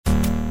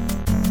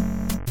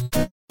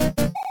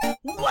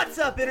What's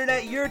up,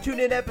 Internet? You're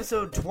tuned in to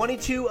episode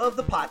 22 of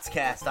the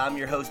Potscast. I'm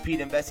your host, Pete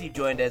and Bessie,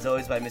 joined as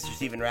always by Mr.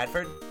 Steven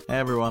Radford. Hey,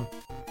 everyone.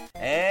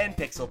 And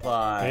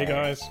Pixelpod. Hey,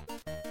 guys.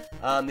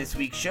 On this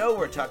week's show,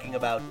 we're talking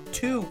about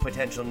two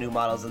potential new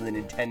models of the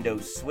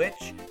Nintendo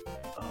Switch.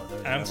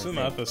 And some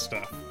other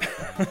stuff.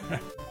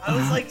 I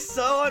was like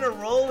so on a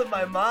roll in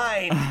my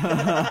mind.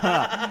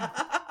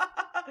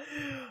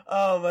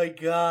 Oh my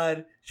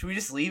god. Should we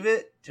just leave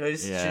it? Should it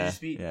just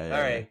be?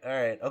 Yeah. All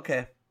right,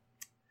 okay.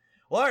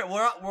 Well, all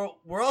right,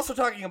 we're also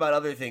talking about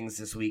other things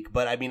this week,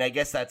 but I mean, I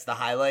guess that's the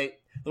highlight.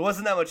 There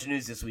wasn't that much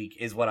news this week,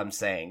 is what I'm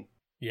saying.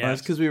 Yeah, well,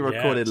 it's because we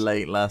recorded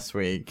late last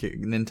week.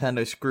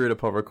 Nintendo screwed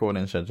up our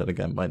recording schedule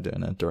again by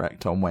doing a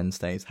direct on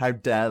Wednesdays. How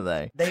dare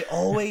they? They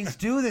always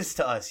do this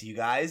to us, you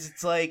guys.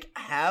 It's like,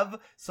 have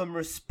some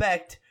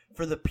respect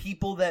for the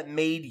people that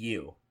made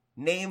you.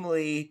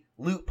 Namely,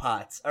 Loot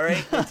Pots, all right?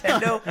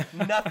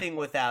 Nintendo, nothing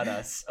without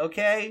us,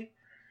 okay?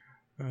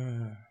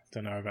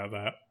 Don't know about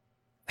that.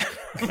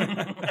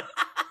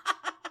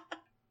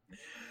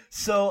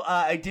 So,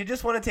 I did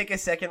just want to take a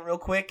second real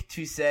quick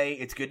to say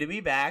it's good to be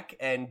back,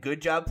 and good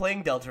job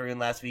playing Deltarune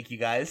last week, you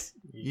guys.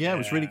 Yeah, it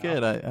was really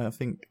good. I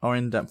think our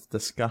in-depth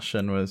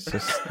discussion was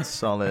just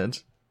solid.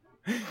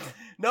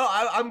 No,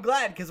 I'm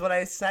glad, because when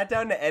I sat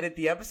down to edit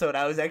the episode,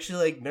 I was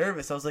actually, like,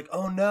 nervous. I was like,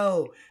 oh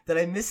no, did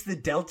I miss the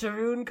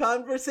Deltarune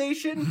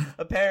conversation?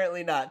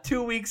 Apparently not.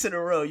 2 weeks in a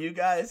row, you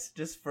guys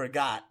just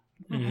forgot.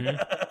 Mm-hmm.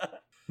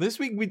 This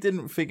week I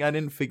didn't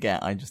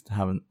forget, I just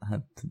haven't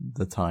had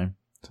the time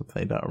to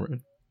play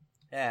Deltarune.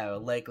 Yeah, a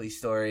likely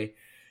story.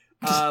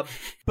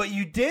 But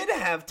you did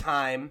have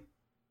time,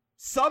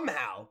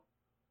 somehow,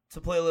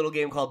 to play a little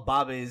game called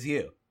Baba Is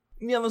You.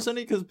 Yeah, that's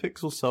only because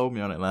Pixel sold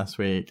me on it last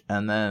week,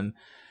 and then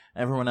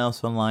everyone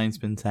else online's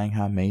been saying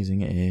how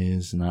amazing it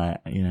is, and I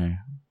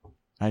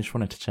just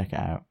wanted to check it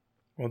out.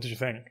 What did you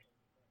think?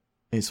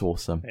 It's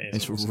awesome.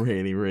 It's awesome.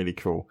 Really, really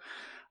cool.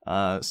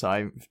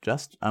 So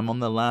I'm on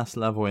the last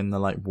level in the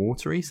like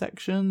watery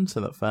section,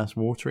 so that first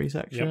watery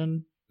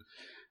section.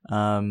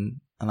 Yep.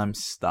 And I'm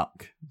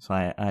stuck, so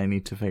I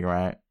need to figure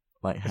out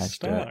like how to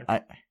do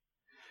it.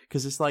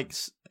 Because it's like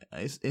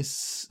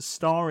it's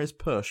star is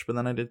push, but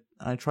then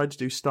I tried to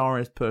do star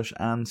is push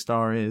and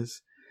star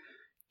is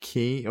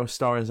key or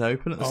star is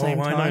open at the same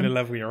time. I know the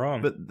level you're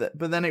on. But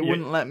then it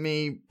wouldn't let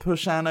me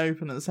push and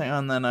open at the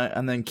same time.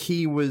 And then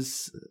key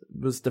was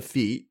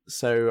defeat,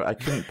 so I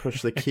couldn't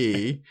push the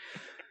key.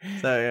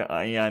 So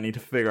I need to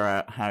figure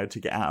out how to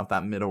get out of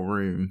that middle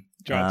room.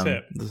 Do you want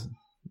a tip?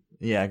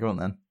 Yeah, go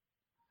on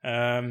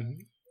then.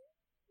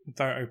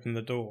 Don't open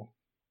the door.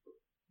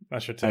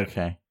 That's your tip.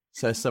 Okay.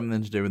 So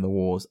something to do with the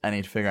walls. I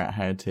need to figure out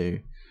how to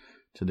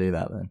do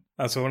that then.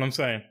 That's all I'm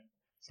saying.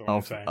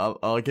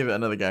 I'll give it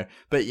another go.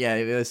 But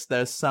yeah,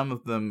 there's some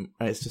of them,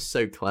 it's just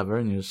so clever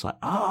and you're just like,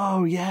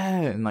 oh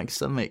yeah, and like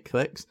suddenly it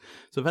clicks.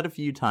 So I've had a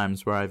few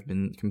times where I've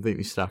been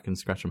completely stuck and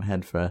scratching my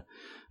head for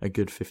a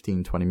good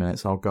 15-20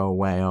 minutes. I'll go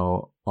away,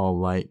 I'll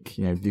like,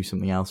 do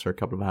something else for a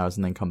couple of hours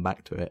and then come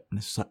back to it. And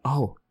it's just like,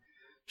 oh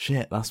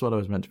shit, that's what I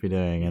was meant to be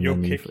doing. And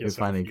then you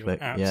finally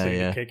click.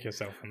 Absolutely kick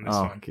yourself on this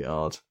one. Oh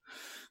god.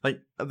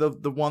 Like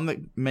the one that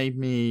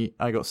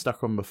I got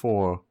stuck on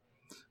before,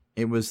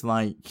 it was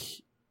like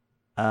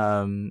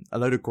a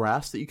load of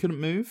grass that you couldn't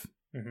move.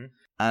 Mm-hmm.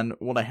 And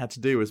what I had to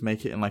do was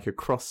make it in like a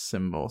cross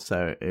symbol,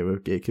 so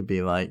it could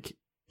be like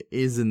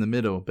is in the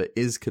middle, but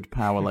is could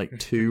power like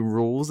two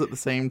rules at the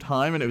same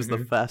time, and it was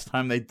the first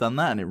time they'd done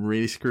that, and it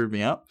really screwed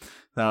me up.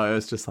 So I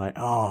was just like,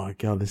 oh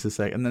god, this is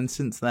sick. And then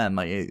since then,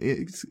 like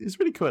it's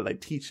really cool. It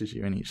like teaches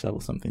you in each level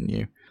something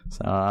new.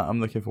 So I'm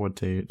looking forward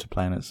to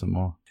playing it some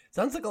more.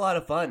 Sounds like a lot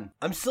of fun.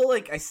 I'm still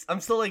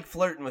like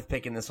flirting with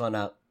picking this one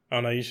up. Oh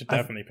no, you should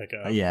definitely pick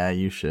it up. Yeah,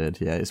 you should.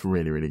 Yeah, it's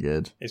really, really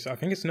good. I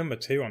think it's number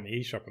 2 on the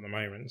eShop at the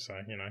moment, so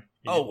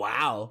Oh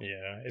wow.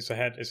 Yeah, it's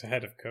ahead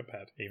of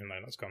Cuphead, even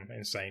though that's gone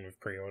insane with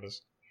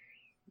pre-orders.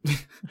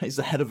 It's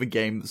ahead of a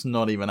game that's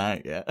not even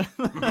out yet.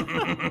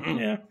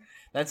 Yeah.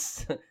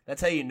 That's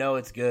how you know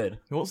it's good.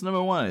 What's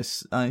number 1?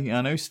 I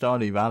know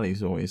Stardew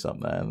Valley's always up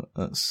there.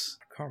 I can't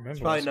remember. It's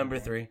probably number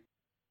 3.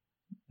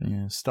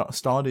 Yeah,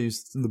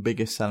 Stardew's the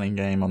biggest selling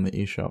game on the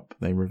eShop.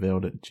 They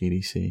revealed at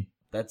GDC.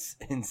 That's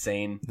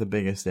insane. The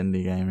biggest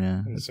indie game,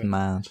 yeah. It's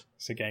mad.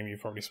 It's a game you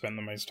probably spend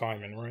the most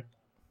time in, right?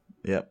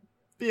 Yep.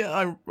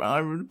 Yeah,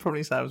 I would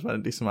probably say I spent a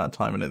decent amount of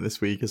time in it this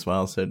week as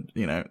well. So,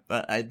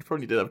 I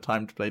probably did have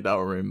time to play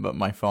Deltarune, but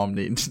my farm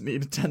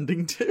needed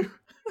tending to.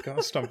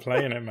 Gotta stop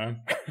playing it,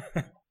 man.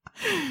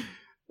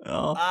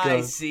 Oh, I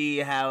see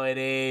how it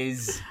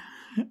is.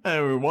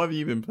 Anyway, what have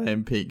you been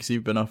playing, Pete? 'Cause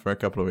you've been off for a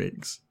couple of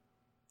weeks.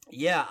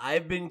 Yeah,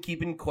 I've been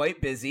keeping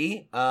quite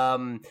busy.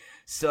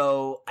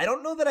 So I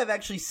don't know that I've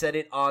actually said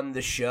it on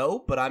the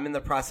show, but I'm in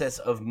the process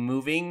of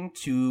moving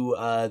to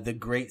the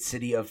great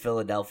city of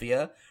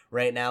Philadelphia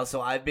right now.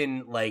 So I've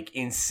been like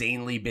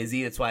insanely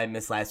busy. That's why I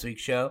missed last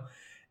week's show.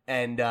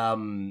 And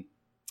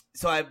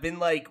so I've been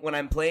like, when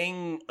I'm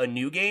playing a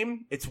new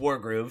game, it's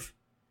Wargroove.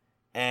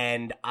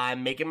 And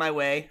I'm making my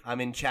way.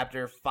 I'm in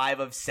chapter 5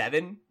 of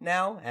 7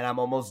 now, and I'm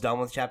almost done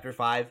with chapter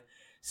 5.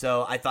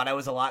 So I thought I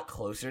was a lot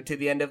closer to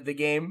the end of the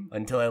game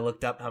until I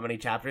looked up how many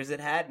chapters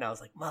it had, and I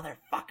was like,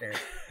 motherfucker.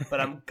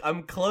 But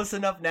I'm close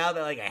enough now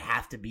that like I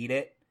have to beat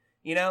it,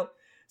 you know?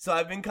 So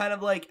I've been kind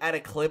of like at a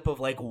clip of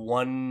like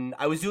one.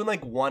 I was doing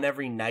like one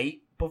every night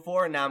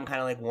before, and now I'm kind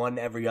of like one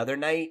every other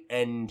night,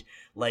 and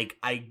like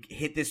I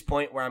hit this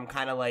point where I'm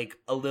kind of like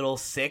a little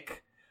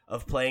sick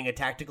of playing a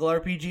tactical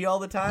RPG all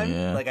the time.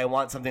 Yeah. Like I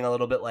want something a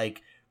little bit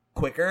like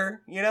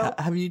quicker, you know?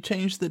 Have you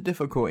changed the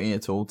difficulty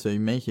at all to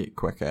make it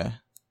quicker?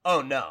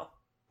 Oh no,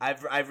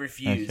 I've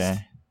refused.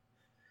 Okay.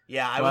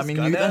 Yeah, I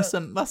mean, that's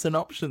an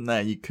option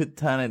there. You could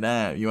turn it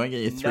out. You won't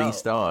get your 3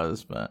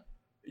 stars, but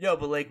no.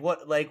 But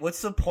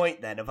what's the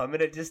point then? If I'm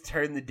gonna just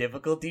turn the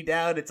difficulty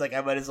down, it's like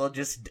I might as well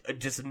just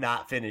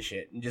not finish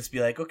it and just be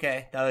like,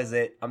 okay, that was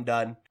it. I'm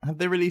done. Have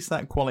they released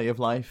that quality of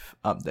life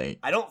update?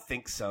 I don't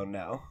think so.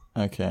 No.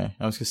 Okay,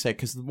 I was gonna say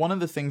because one of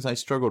the things I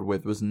struggled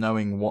with was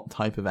knowing what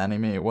type of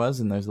enemy it was,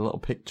 and those little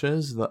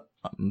pictures that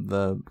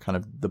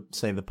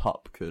the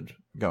pup could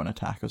go and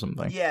attack or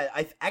something. Yeah,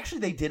 actually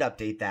they did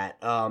update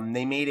that.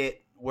 They made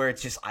it where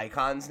it's just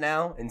icons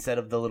now instead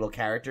of the little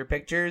character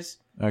pictures.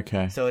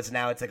 Okay. So it's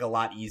like a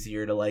lot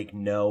easier to like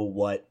know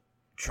what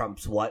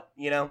trumps what,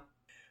 you know?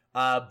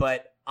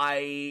 But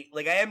I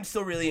am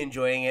still really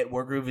enjoying it.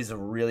 Wargroove is a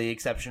really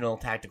exceptional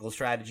tactical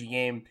strategy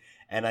game,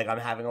 and like I'm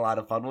having a lot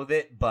of fun with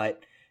it,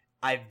 but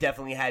I've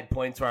definitely had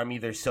points where I'm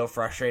either so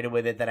frustrated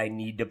with it that I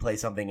need to play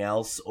something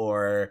else,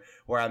 or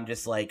where I'm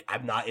just like,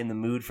 I'm not in the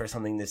mood for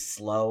something this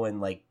slow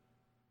and like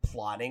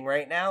plotting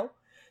right now.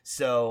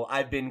 So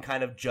I've been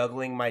kind of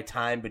juggling my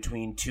time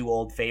between 2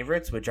 old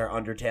favorites, which are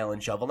Undertale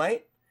and Shovel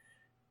Knight.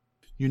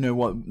 You know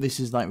what?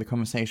 This is like the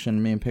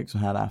conversation me and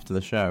Pixel had after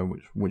the show,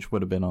 which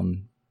would have been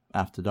on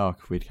After Dark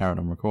if we'd carried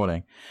on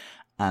recording.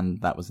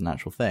 And that was a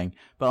natural thing.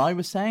 But I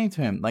was saying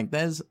to him, like,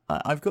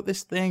 I've got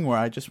this thing where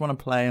I just want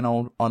to play an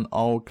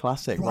old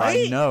classic, right?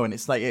 Where I know, and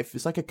it's like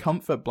a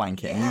comfort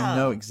blanket, and you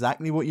know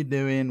exactly what you're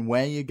doing,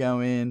 where you're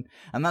going,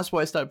 and that's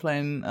why I started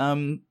playing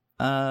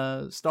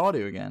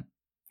Stardew again.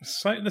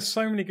 There's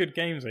so many good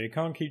games though. You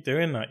can't keep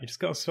doing that. You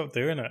just got to stop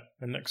doing it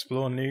and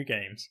explore new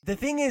games. The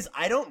thing is,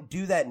 I don't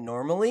do that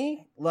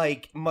normally,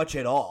 like, much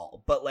at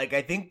all. But, like,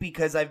 I think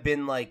because I've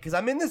been, like... Because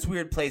I'm in this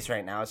weird place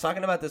right now. I was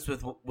talking about this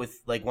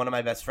with like, one of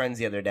my best friends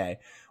the other day,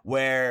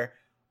 where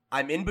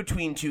I'm in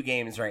between 2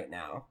 games right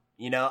now.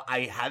 You know,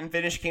 I haven't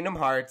finished Kingdom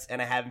Hearts, and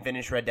I haven't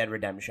finished Red Dead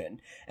Redemption.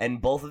 And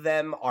both of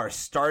them are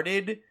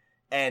started,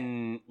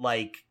 and,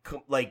 like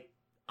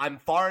I'm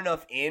far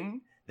enough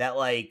in that,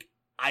 like...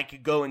 I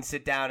could go and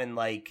sit down and,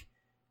 like,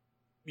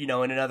 you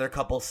know, in another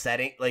couple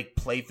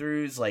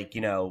playthroughs, like, you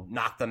know,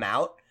 knock them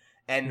out.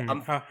 And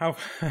how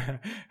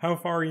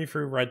far are you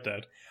through Red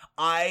Dead?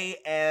 I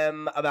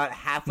am about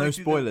halfway. No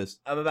spoilers.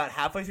 I'm about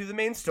halfway through the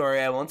main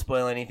story. I won't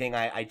spoil anything.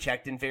 I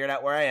checked and figured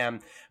out where I am,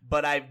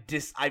 but I've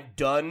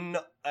done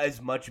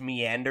as much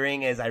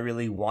meandering as I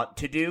really want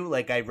to do.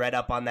 Like, I read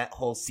up on that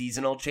whole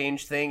seasonal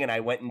change thing, and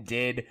I went and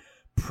did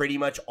pretty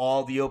much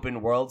all the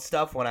open world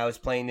stuff when I was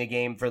playing the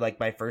game for like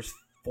my first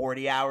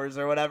 40 hours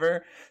or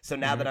whatever. So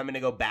now that I'm going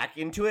to go back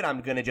into it, I'm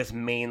going to just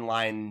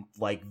mainline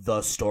like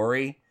the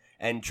story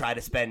and try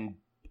to spend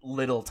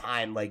little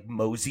time like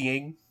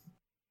moseying.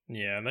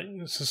 Yeah,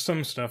 there's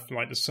some stuff,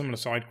 like there's some of the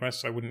side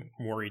quests I wouldn't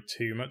worry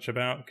too much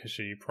about because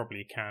you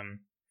probably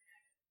can,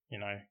 you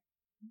know,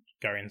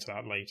 go into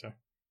that later.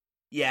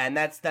 Yeah, and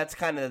that's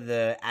kind of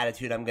the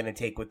attitude I'm going to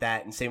take with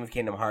that. And same with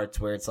Kingdom Hearts,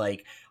 where it's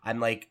like,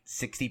 I'm like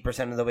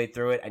 60% of the way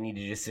through it. I need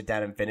to just sit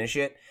down and finish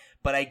it.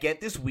 But I get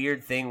this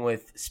weird thing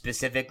with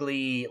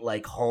specifically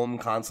like home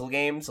console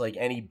games, like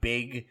any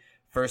big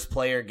first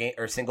player game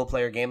or single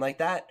player game like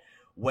that,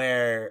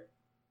 where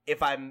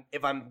if I'm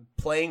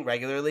playing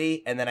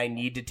regularly and then I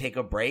need to take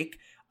a break,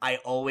 I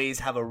always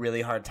have a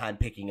really hard time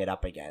picking it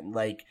up again.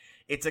 Like,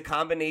 it's a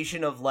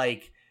combination of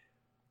like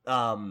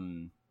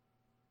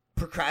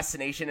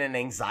procrastination and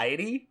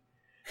anxiety.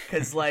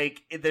 Because,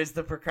 like, there's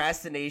the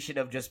procrastination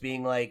of just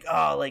being like,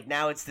 oh, like,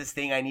 now it's this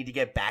thing I need to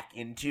get back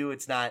into.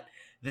 It's not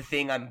the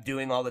thing I'm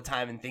doing all the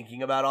time and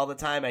thinking about all the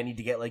time. I need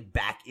to get, like,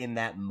 back in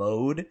that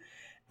mode.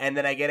 And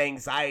then I get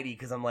anxiety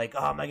because I'm like,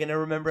 oh, am I going to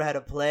remember how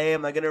to play?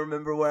 Am I going to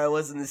remember where I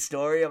was in the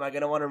story? Am I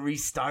going to want to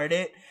restart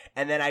it?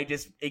 And then I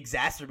just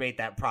exacerbate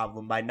that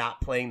problem by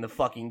not playing the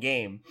fucking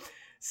game.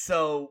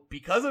 So,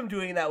 because I'm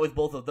doing that with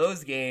both of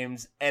those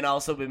games, and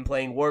also been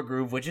playing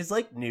Wargroove, which is,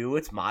 like, new,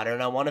 it's modern,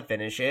 I want to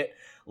finish it,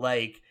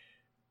 like,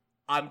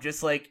 I'm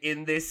just, like,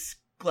 in this,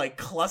 like,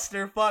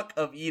 clusterfuck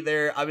of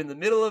either I'm in the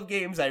middle of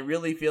games I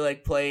really feel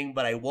like playing,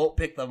 but I won't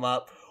pick them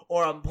up,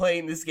 or I'm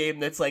playing this game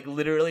that's, like,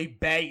 literally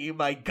banging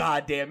my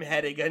goddamn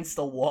head against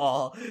the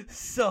wall.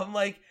 So I'm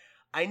like,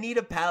 I need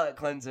a palate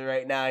cleanser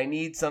right now. I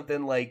need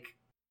something, like...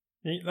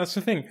 That's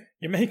the thing.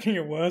 You're making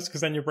it worse because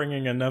then you're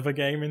bringing another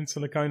game into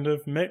the kind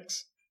of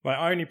mix. Like,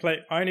 I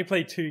only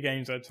play 2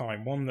 games at a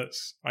time. One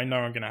that's I know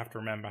I'm going to have to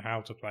remember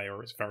how to play,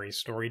 or it's very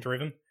story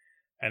driven,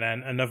 and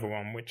then another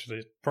one which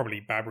is probably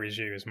Baba Is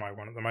You is my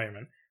one at the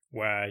moment,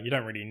 where you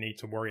don't really need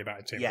to worry about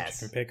it too much.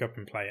 You can pick up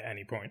and play at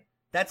any point.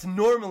 That's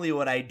normally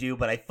what I do,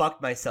 but I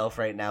fucked myself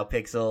right now,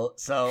 Pixel.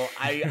 So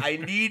I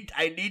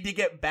need to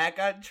get back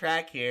on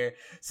track here.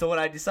 So what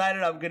I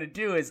decided I'm gonna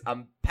do is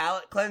I'm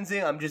palate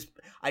cleansing.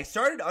 I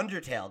started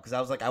Undertale because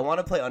I was like, I want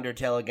to play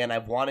Undertale again.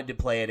 I've wanted to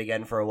play it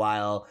again for a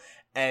while.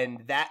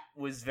 And that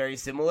was very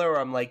similar,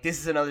 where I'm like, this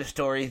is another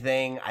story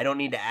thing. I don't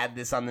need to add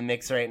this on the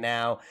mix right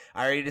now.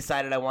 I already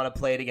decided I want to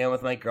play it again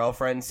with my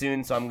girlfriend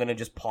soon, so I'm going to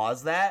just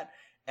pause that.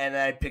 And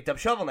then I picked up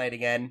Shovel Knight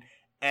again,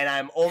 and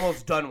I'm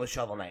almost done with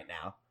Shovel Knight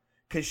now.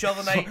 Because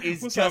Shovel Knight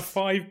is what's just...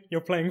 that,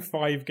 you're playing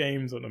 5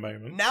 games at the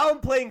moment? Now I'm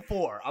playing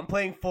 4. I'm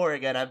playing 4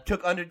 again. I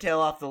took Undertale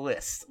off the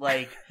list.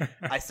 Like,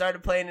 I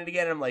started playing it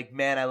again, and I'm like,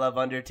 man, I love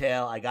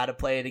Undertale. I gotta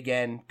play it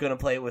again. Gonna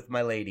play it with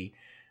my lady.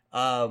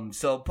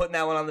 So putting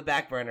that one on the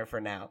back burner for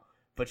now.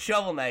 But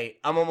Shovel Knight,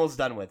 I'm almost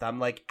done with. I'm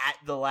like at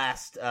the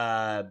last,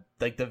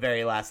 like the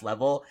very last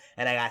level,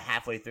 and I got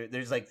halfway through.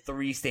 There's like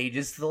 3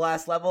 stages to the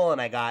last level,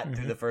 and I got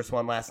through the first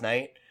one last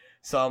night.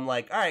 So I'm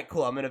like, all right,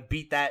 cool. I'm gonna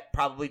beat that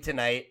probably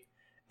tonight,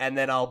 and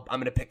then I'm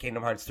gonna pick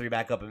Kingdom Hearts 3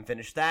 back up and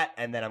finish that,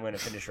 and then I'm gonna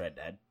finish Red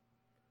Dead.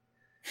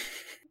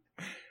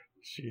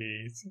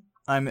 Jeez.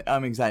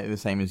 I'm exactly the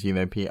same as you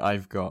though, Pete.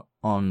 I've got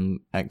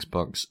on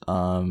Xbox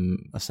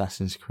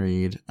Assassin's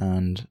Creed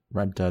and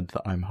Red Dead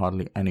that I'm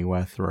hardly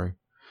anywhere through.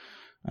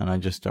 And I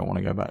just don't want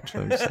to go back to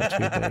those. They're too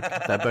big.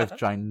 They're both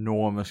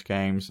ginormous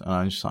games, and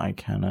I'm just I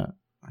cannot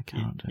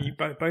do it.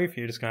 Both of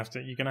you are just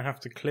you're gonna have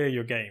to clear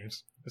your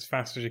games as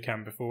fast as you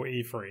can before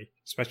E3,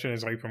 especially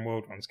those open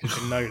world ones, because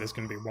you know there's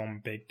gonna be one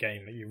big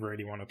game that you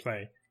really want to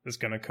play that's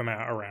gonna come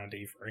out around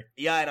E3.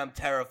 Yeah, and I'm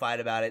terrified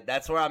about it.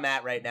 That's where I'm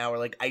at right now. Where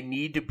like I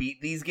need to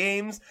beat these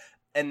games.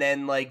 And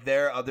then, like,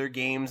 there are other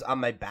games on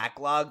my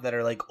backlog that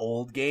are, like,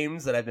 old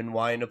games that I've been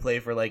wanting to play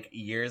for, like,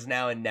 years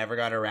now and never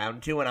got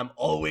around to, and I'm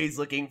always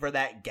looking for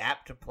that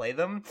gap to play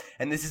them,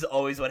 and this is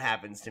always what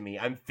happens to me.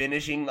 I'm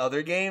finishing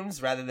other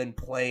games rather than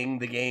playing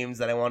the games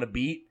that I want to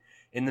beat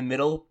in the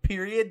middle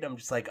period. I'm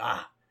just like,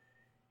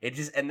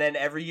 and then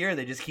every year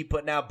they just keep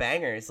putting out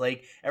bangers.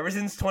 Like, ever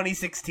since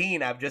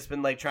 2016, I've just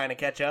been, like, trying to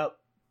catch up.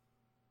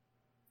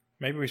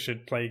 Maybe we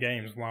should play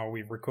games while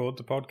we record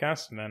the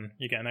podcast, and then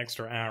you get an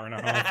extra hour and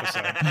a half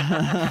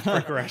or so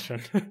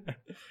progression.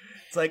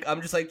 It's like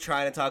I'm just like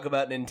trying to talk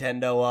about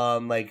Nintendo while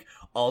I'm like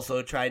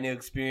also trying to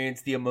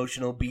experience the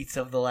emotional beats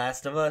of The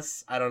Last of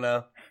Us. I don't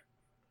know.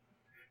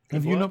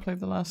 Have you not played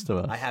The Last of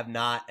Us? I have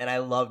not, and I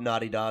love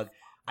Naughty Dog.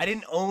 I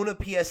didn't own a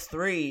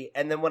PS3,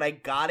 and then when I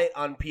got it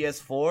on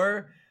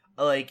PS4,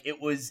 like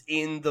it was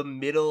in the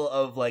middle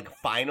of like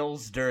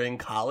finals during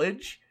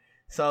college.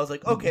 So I was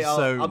like, okay,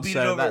 I'll beat it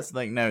over. So that's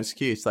like no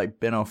excuse. Like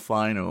been off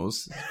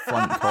finals,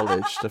 flunk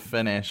college to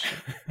finish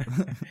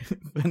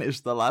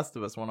The Last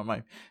of Us.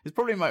 It's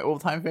probably my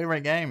all-time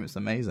favorite game. It's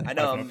amazing. I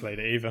know. I've not played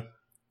it either.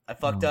 I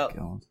fucked up.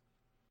 God.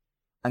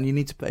 And you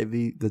need to play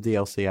the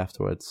DLC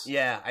afterwards.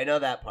 Yeah, I know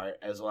that part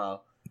as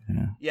well.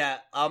 Yeah,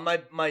 on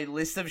my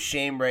list of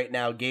shame right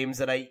now, games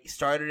that I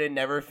started and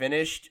never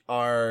finished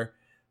are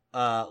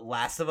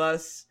Last of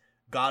Us,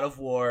 God of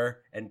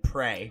War, and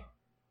Prey.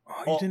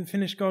 Oh, you didn't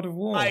finish God of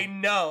War. I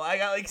know. I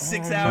got like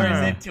 6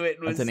 hours into it.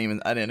 I didn't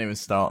even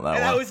start that one.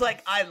 And I was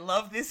like, I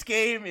love this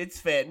game.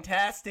 It's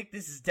fantastic.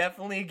 This is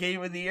definitely a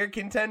Game of the Year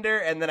contender.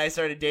 And then I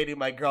started dating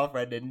my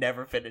girlfriend and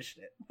never finished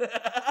it.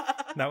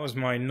 That was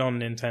my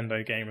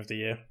non-Nintendo Game of the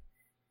Year.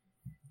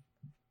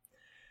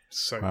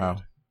 So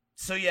good.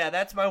 So yeah,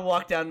 that's my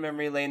walk down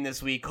memory lane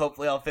this week.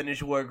 Hopefully I'll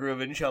finish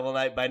Wargroove and Shovel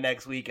Knight by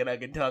next week and I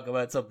can talk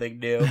about something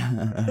new.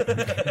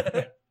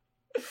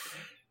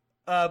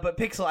 But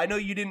Pixel, I know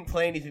you didn't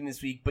play anything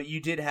this week, but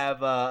you did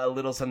have a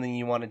little something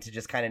you wanted to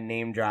just kind of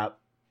name drop.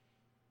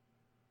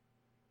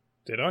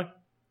 Did I?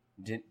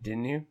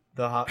 Didn't you?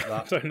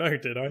 I don't know,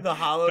 did I? The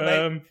Hollow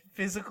Knight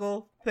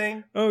physical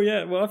thing? Oh,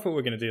 yeah. Well, I thought we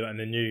were going to do that in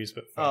the news,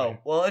 but fine. Oh,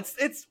 well, it's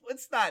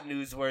not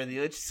newsworthy.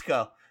 Let's just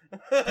go.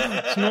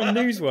 It's not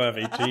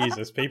newsworthy.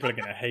 Jesus, people are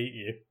going to hate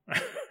you.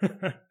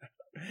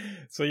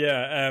 So,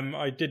 yeah,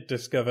 I did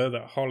discover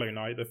that Hollow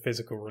Knight, the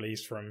physical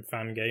release from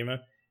Fangamer,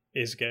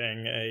 is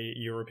getting a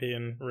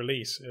European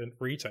release at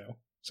retail.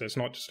 So it's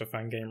not just a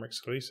Fangamer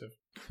exclusive.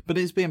 But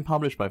it's being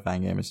published by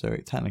Fangamer, so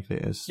technically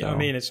it is. So. Yeah, I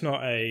mean, it's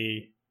not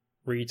a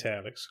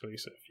retail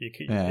exclusive.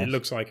 It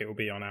looks like it will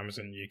be on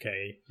Amazon UK.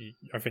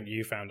 I think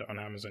you found it on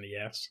Amazon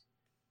ES.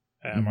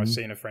 I've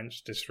seen a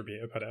French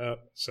distributor put it up.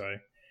 So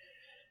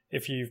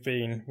if you've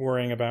been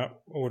worrying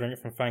about ordering it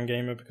from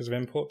Fangamer because of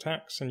import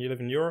tax and you live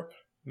in Europe,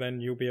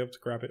 then you'll be able to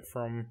grab it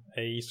from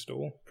a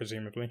store,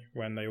 presumably,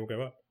 when they all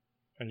go up.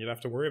 And you'll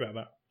have to worry about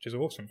that, which is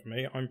awesome for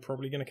me. I'm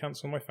probably going to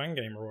cancel my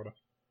Fangamer order.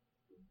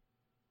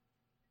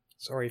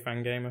 Sorry,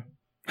 Fangamer.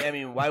 Yeah, I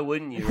mean, why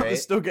wouldn't you, right? They're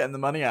still getting the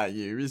money out of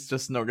you. It's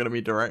just not going to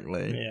be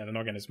directly. Yeah, they're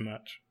not getting as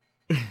much.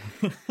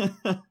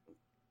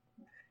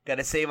 Got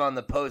to save on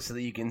the post so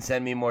that you can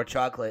send me more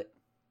chocolate.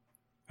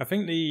 I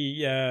think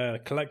the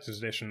collector's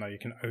edition, though, you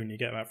can only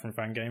get that from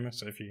Fangamer.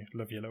 So if you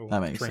love your little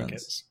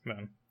trinkets,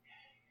 then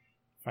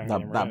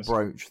that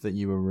brooch that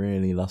you were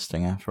really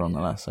lusting after on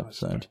the last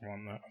episode. I don't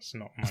want that. It's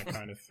not my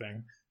kind of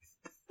thing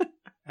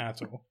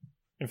at all.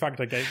 In fact,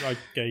 I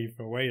gave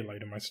away a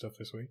load of my stuff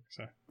this week.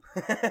 So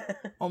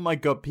Oh my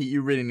god, Pete,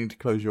 you really need to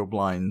close your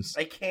blinds.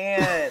 I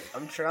can't.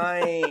 I'm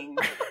trying.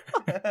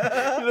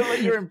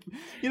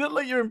 You look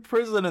like you're in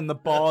prison and the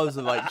bars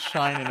are like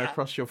shining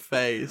across your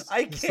face.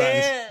 I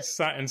can't.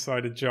 Sat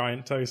inside a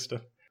giant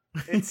toaster.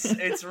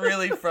 It's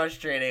really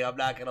frustrating, I'm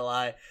not gonna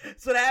lie.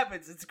 That's what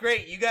happens. It's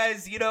great. You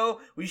guys,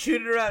 we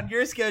shoot it around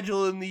your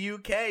schedule in the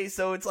UK,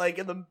 so it's like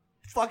in the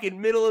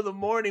fucking middle of the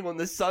morning when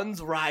the sun's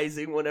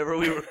rising whenever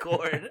we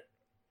record.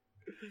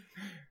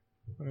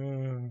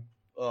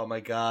 Oh my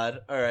god.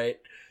 Alright.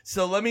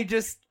 So let me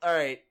just...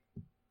 Alright.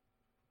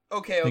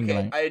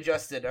 Okay. I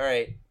adjusted.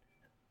 Alright.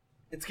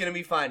 It's gonna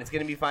be fine. It's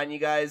gonna be fine, you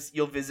guys.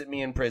 You'll visit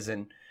me in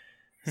prison.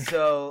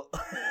 So,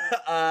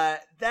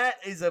 that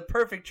is a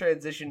perfect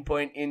transition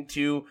point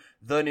into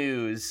the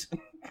news.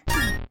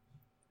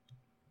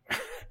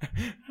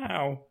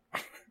 How?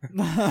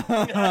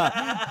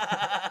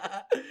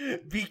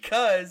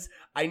 Because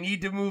I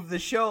need to move the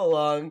show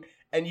along,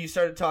 and you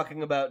started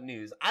talking about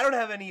news. I don't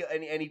have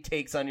any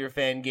takes on your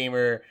fan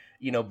gamer,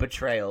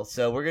 betrayal.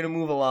 So we're gonna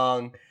move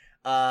along.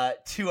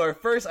 To our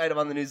first item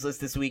on the news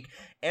list this week,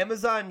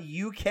 Amazon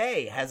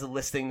UK has a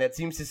listing that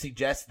seems to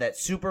suggest that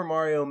Super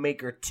Mario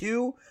Maker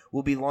 2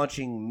 will be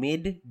launching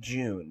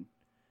mid-June.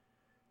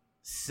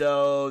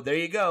 So there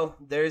you go.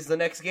 There's the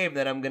next game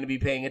that I'm going to be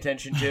paying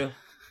attention to.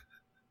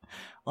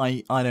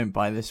 I don't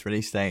buy this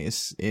release date.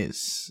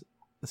 It's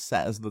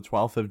set as the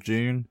 12th of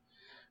June,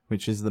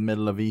 which is the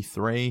middle of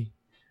E3.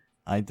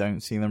 I don't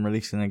see them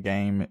releasing a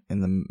game in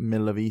the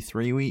middle of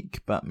E3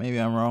 week, but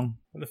maybe I'm wrong.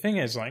 The thing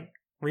is,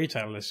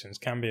 retail listings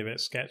can be a bit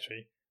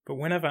sketchy, but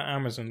whenever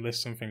Amazon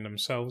lists something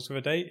themselves with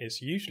a date,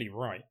 it's usually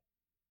right.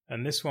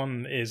 And this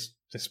one is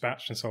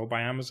dispatched and sold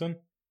by Amazon,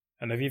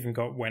 and they've even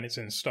got when it's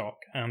in stock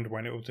and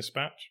when it will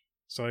dispatch.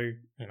 So,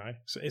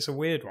 it's a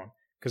weird one,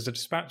 because the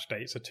dispatch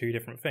dates are two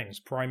different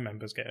things. Prime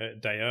members get it a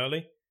day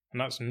early,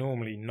 and that's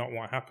normally not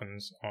what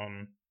happens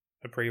on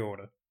a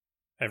pre-order.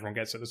 Everyone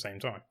gets it at the same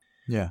time.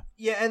 Yeah.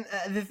 Yeah, and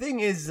the thing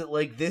is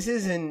that, this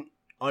isn't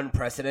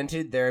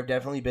unprecedented. There have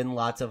definitely been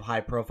lots of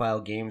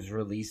high-profile games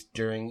released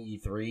during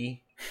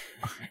E3.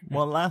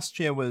 Well, last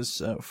year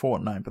was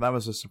Fortnite, but that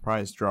was a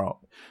surprise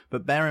drop.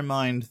 But bear in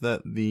mind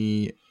that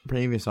the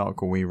previous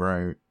article we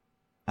wrote,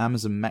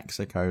 Amazon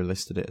Mexico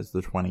listed it as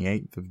the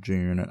 28th of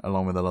June,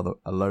 along with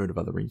a load of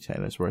other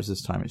retailers, whereas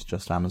this time it's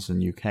just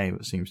Amazon UK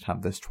that seems to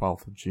have this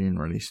 12th of June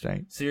release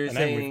date. So you're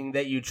saying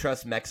that you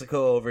trust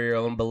Mexico over your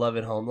own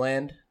beloved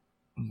homeland?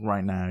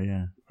 Right now,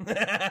 yeah.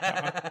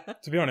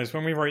 To be honest,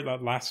 when we wrote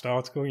that last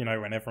article,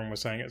 when everyone was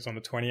saying it was on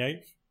the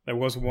 28th, there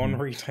was one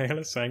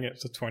retailer saying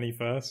it's the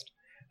 21st,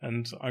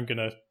 and I'm going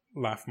to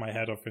laugh my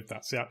head off if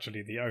that's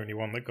actually the only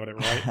one that got it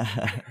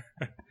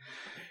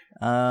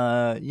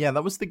right. Yeah,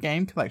 that was the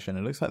game collection.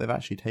 It looks like they've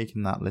actually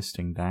taken that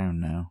listing down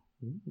now.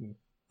 Ooh.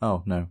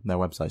 Oh, no, their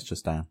website's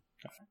just down.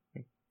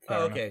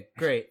 Oh, okay,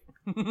 great.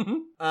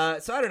 So I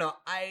don't know.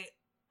 I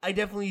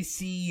definitely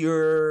see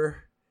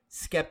your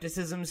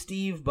skepticism,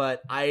 Steve,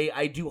 but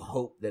I do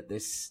hope that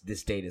this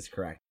date is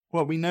correct.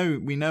 Well, we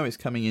know it's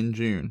coming in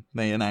June.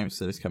 They announced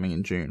that it's coming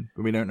in June,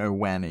 but we don't know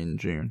when in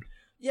June.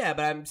 Yeah,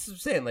 but I'm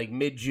saying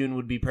mid-June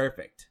would be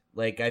perfect.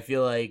 I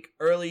feel like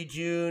early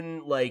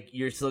June,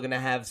 you're still gonna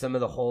have some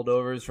of the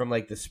holdovers from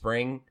the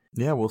spring.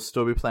 Yeah, we'll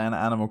still be playing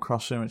Animal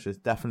Crossing, which is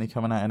definitely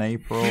coming out in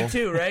April. You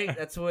too, right?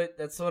 That's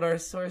what our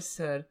source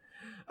said.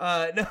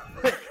 No.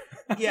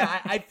 Yeah,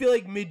 I feel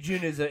like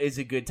mid-June is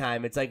a good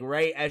time. It's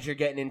right as you're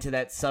getting into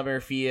that summer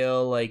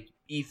feel,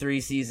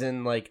 E3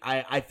 season.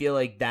 I feel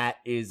like that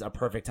is a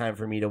perfect time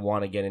for me to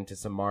want to get into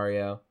some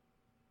Mario.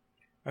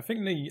 I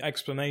think the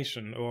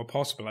explanation, or a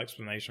possible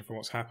explanation for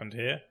what's happened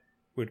here,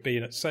 would be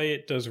that, say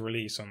it does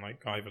release on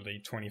either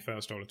the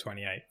 21st or the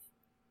 28th,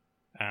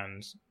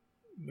 and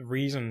the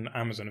reason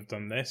Amazon have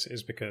done this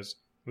is because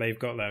they've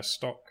got their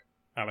stock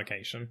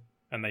allocation,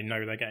 and they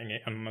know they're getting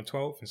it on the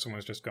 12th, and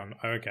someone's just gone,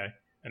 oh, okay.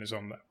 And it's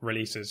on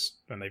releases,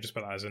 and they just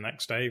put that as the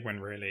next day,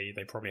 when really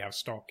they probably have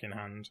stock in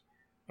hand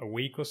a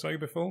week or so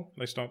before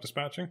they start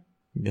dispatching.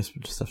 I guess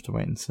we'll just have to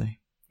wait and see.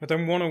 I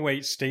don't want to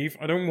wait, Steve.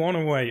 I don't want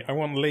to wait. I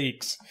want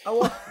leaks.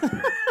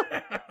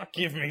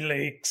 Give me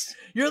leaks.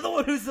 You're the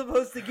one who's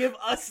supposed to give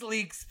us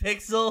leaks,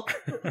 Pixel.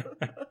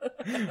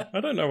 I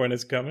don't know when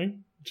it's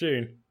coming.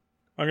 June.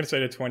 I'm going to say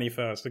the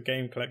 21st. The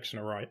game collection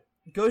are right.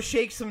 Go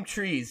shake some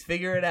trees.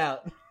 Figure it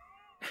out.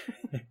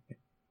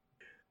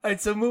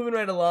 Alright, so moving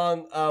right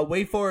along,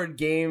 WayForward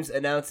Games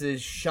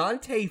announces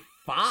Shantae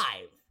 5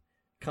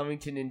 coming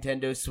to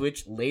Nintendo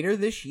Switch later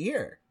this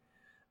year.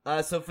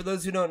 So for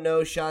those who don't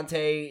know,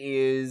 Shantae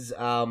is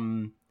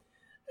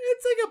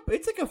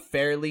it's like a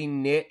fairly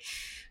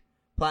niche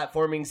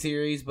platforming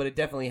series, but it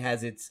definitely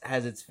has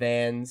its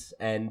fans.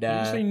 And Did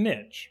you say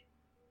niche?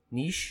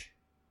 Niche?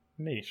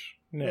 Niche.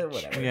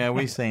 Whatever. Yeah,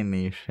 we say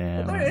niche.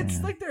 Yeah, it's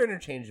they're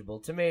interchangeable.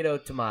 Tomato,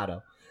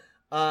 tomato.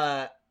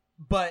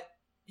 But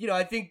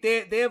I think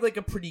they have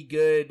a pretty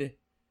good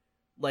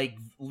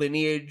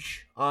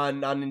lineage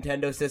on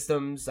Nintendo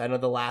systems. I know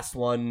the last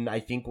one I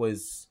think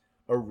was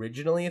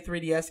originally a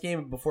 3DS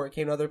game before it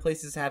came to other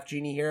places, Half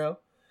Genie Hero.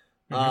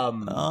 I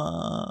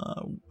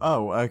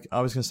Oh,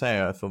 I was gonna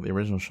say I thought the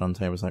original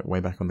Shantae was like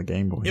way back on the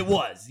Game Boy. It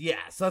was,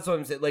 yeah. So that's what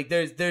I'm saying. Like,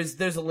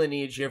 there's a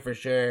lineage here for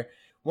sure.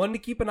 One to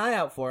keep an eye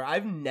out for.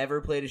 I've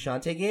never played a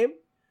Shantae game,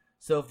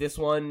 so if this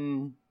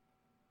one,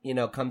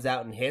 comes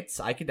out and hits,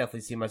 I could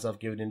definitely see myself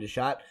giving it a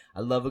shot. I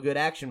love a good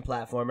action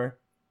platformer.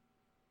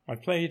 I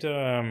played,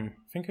 I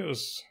think it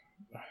was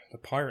the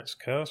Pirate's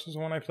Curse was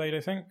the one I played,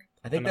 I think.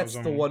 I think that's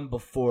the one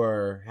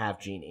before Half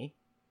Genie.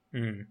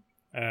 And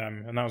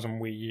that was on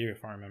Wii U,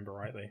 if I remember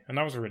rightly. And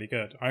that was really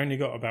good. I only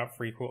got about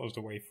 3/4 of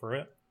the way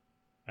through it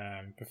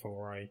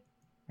before I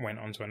went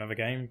on to another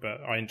game,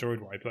 but I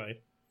enjoyed what I played.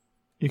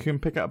 You can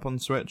pick it up on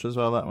Switch as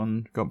well. That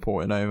one got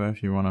ported over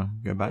if you want to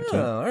go back to it.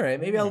 Oh, all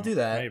right. Maybe I'll do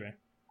that. Maybe.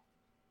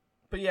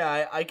 But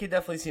yeah, I could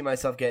definitely see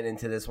myself getting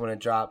into this when it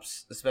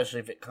drops, especially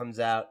if it comes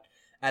out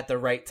at the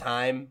right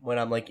time when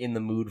I'm like in the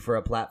mood for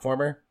a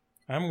platformer.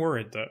 I'm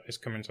worried that it's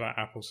coming to that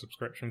Apple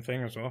subscription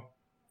thing as well.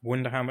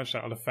 Wonder how much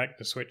that'll affect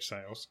the Switch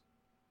sales.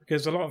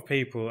 Because a lot of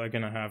people are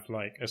going to have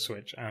like a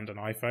Switch and an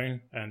iPhone,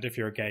 and if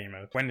you're a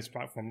gamer, when this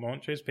platform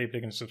launches, people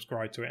are going to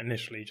subscribe to it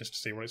initially just to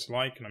see what it's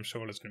like, and I'm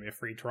sure there's going to be a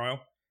free trial.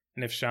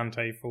 And if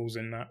Shantae falls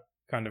in that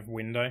kind of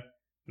window,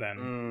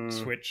 then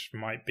Switch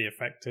might be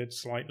affected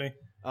slightly.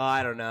 Oh,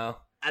 I don't know.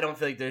 I don't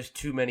feel like there's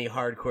too many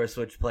hardcore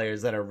Switch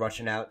players that are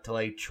rushing out to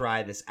like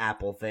try this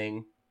Apple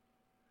thing.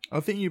 I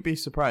think you'd be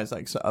surprised.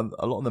 Like, so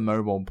a lot of the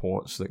mobile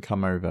ports that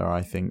come over,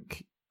 I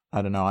think,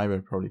 I don't know, I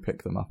would probably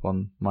pick them up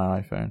on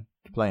my iPhone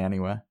to play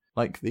anywhere.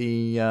 Like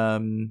the, I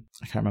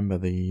can't remember,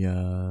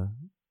 the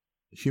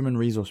Human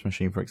Resource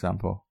Machine, for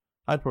example.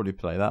 I'd probably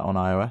play that on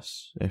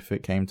iOS if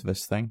it came to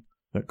this thing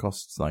that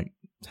costs like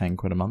 10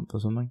 quid a month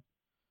or something.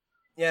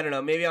 Yeah, I don't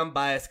know. Maybe I'm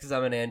biased because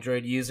I'm an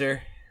Android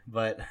user,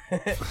 but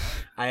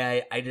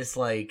I just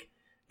like,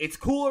 it's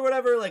cool or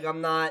whatever. Like,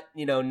 I'm not,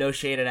 no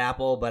shade at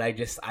Apple, but I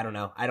don't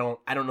know. I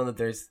don't know that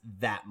there's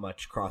that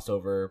much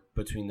crossover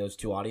between those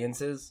two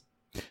audiences.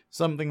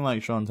 Something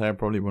like Shantae I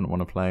probably wouldn't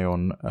want to play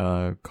on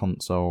a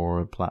console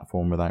or a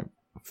platform without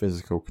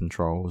physical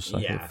controls.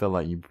 I feel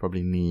like you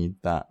probably need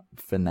that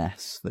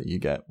finesse that you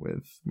get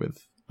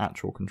with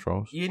actual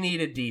controls. You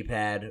need a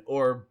D-pad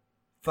or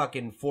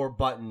fucking 4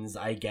 buttons,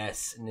 I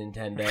guess,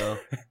 Nintendo.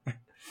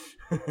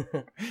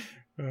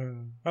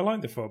 I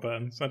like the 4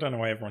 buttons. I don't know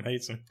why everyone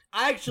hates them.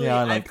 I've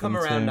come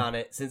around on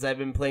it since I've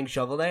been playing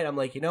Shovel Knight. I'm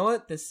like, you know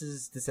what? This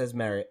has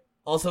merit.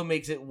 Also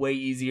makes it way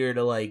easier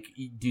to like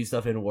do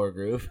stuff in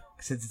Wargroove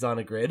since it's on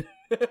a grid.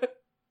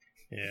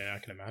 Yeah, I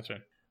can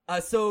imagine.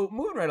 So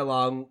moving right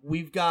along,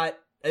 we've got,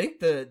 I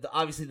think the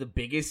obviously the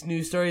biggest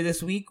news story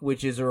this week,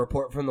 which is a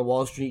report from the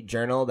Wall Street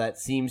Journal that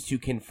seems to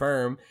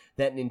confirm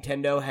that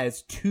Nintendo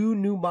has 2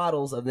 new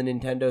models of the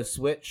Nintendo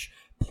Switch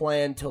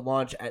planned to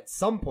launch at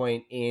some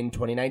point in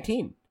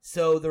 2019.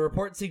 So the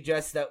report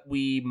suggests that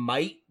we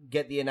might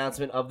get the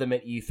announcement of them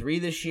at E3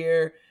 this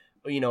year,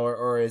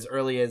 or as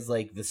early as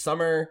like the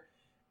summer.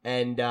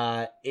 And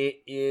it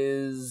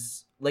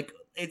is like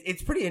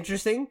it's pretty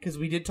interesting because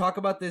we did talk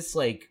about this,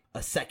 like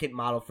a second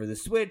model for the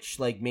Switch,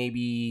 like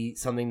maybe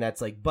something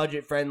that's like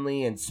budget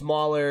friendly and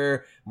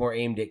smaller, more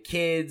aimed at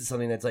kids,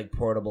 something that's like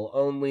portable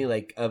only,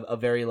 like a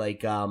very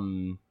like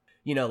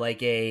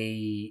like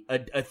a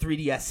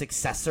 3DS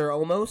successor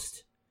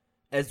almost,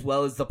 as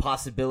well as the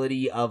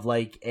possibility of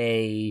like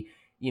a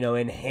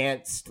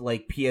enhanced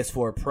like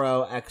PS4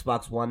 Pro,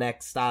 Xbox One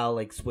X style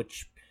like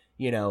Switch,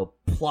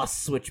 plus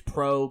Switch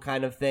Pro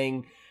kind of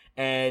thing.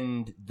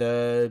 And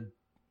the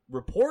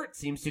report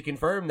seems to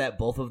confirm that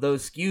both of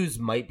those SKUs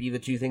might be the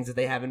 2 things that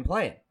they have in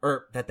plan,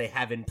 or that they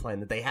have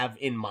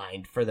in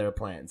mind for their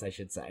plans, I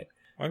should say.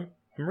 I'm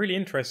really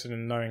interested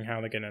in knowing how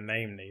they're going to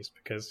name these,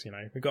 because,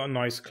 we've got a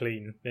nice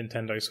clean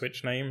Nintendo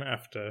Switch name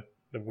after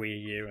the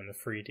Wii U and the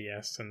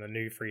 3DS and the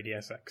new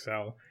 3DS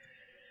XL.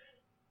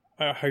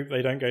 I hope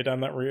they don't go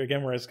down that route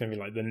again, where it's going to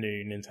be like the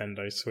new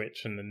Nintendo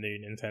Switch and the new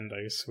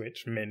Nintendo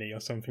Switch Mini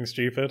or something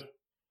stupid.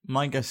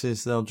 My guess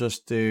is they'll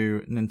just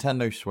do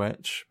Nintendo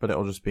Switch, but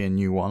it'll just be a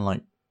new one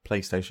like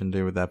PlayStation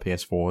do with their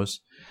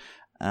PS4s.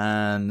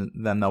 And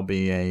then there'll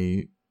be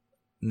a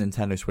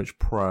Nintendo Switch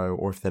Pro,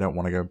 or if they don't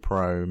want to go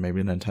Pro,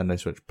 maybe Nintendo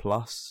Switch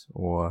Plus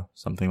or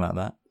something like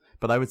that.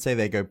 But I would say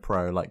they go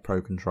Pro, like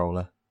Pro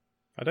Controller.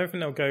 I don't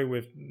think they'll go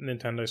with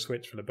Nintendo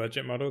Switch for the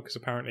budget model, because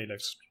apparently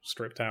they've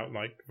stripped out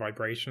like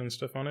vibration and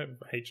stuff on it,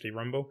 HD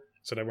Rumble,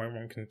 so they won't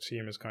want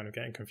consumers kind of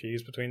getting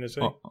confused between the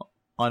two.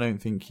 I don't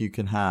think you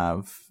can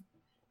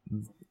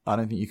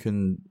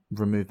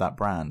remove that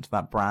brand.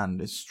 That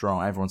brand is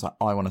strong. Everyone's like,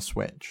 I want a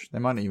Switch. They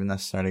might not even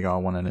necessarily go, I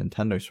want a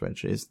Nintendo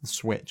Switch. The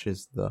Switch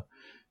is the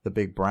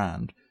big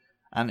brand.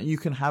 And you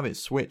can have it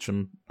switch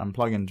and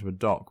plug into a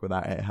dock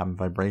without it having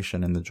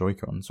vibration in the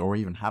Joy-Cons, or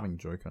even having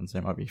Joy-Cons.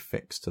 It might be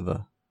fixed to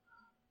the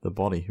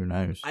body, who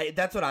knows?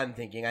 That's what I'm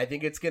thinking. I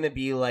think it's going to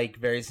be like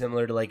very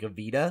similar to like a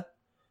Vita,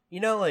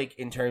 like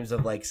in terms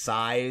of like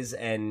size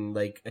and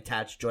like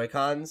attached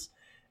Joy-Cons,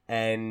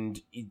 and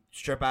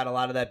strip out a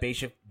lot of that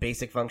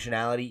basic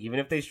functionality. Even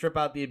if they strip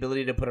out the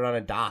ability to put it on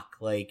a dock,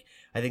 like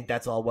I think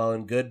that's all well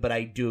and good. But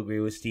I do agree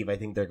with Steve. I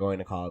think they're going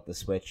to call it the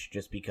Switch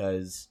just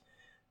because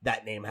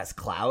that name has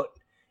clout.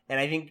 And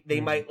I think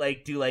they might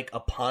like do like a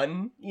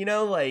pun, you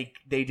know, like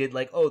they did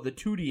like, oh, the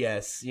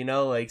 2DS, you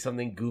know, like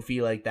something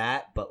goofy like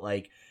that. But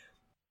like,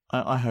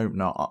 I hope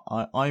not.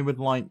 I would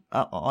like.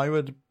 I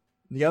would.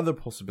 The other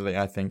possibility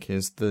I think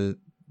is the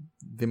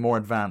more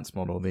advanced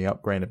model, the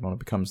upgraded model,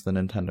 becomes the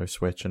Nintendo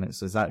Switch, and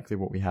it's exactly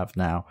what we have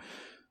now.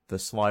 The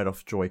slide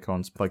off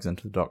Joy-Cons plugs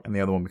into the dock, and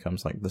the other one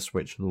becomes like the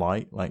Switch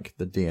Lite, like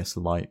the DS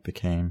Lite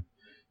became,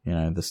 you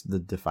know, the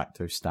de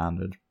facto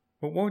standard.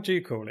 Well, what would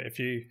you call it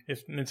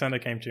if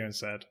Nintendo came to you and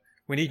said,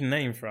 we need a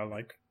name for our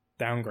like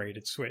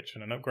downgraded Switch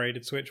and an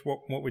upgraded Switch?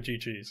 What would you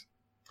choose?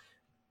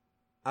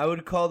 I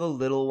would call the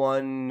little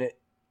one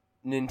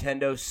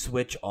Nintendo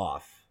Switch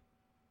Off.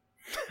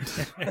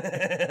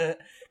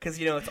 Because,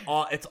 you know,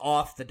 it's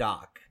off the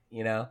dock,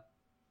 you know?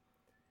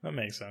 That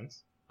makes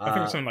sense. I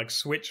think something like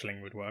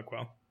Switchling would work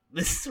well.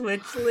 The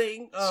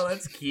Switchling? Oh,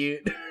 that's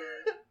cute.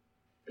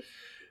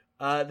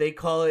 They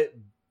call it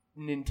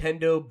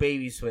Nintendo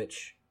Baby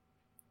Switch.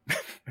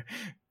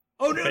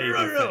 Oh,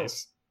 no.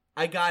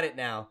 I got it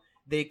now.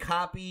 They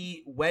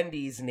copy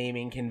Wendy's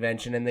naming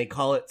convention and they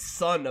call it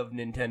Son of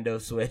Nintendo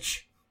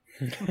Switch.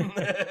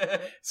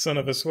 Son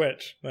of a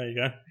Switch. There you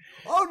go.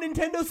 Oh,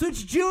 Nintendo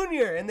Switch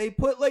Junior, and they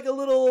put like a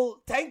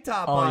little tank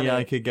top on it. Oh yeah,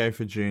 I could go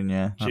for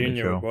Junior.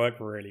 Junior would work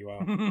really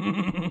well.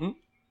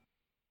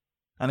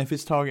 And if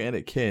it's targeted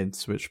at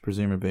kids, which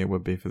presumably it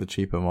would be for the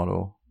cheaper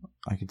model,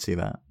 I could see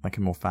that, like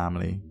a more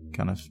family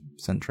kind of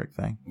centric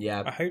thing.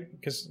 Yeah. I hope,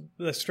 because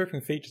they're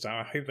stripping features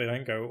out, I hope they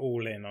don't go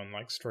all in on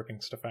like stripping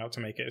stuff out to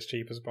make it as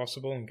cheap as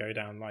possible and go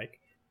down like,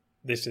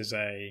 this is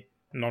a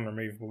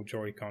non-removable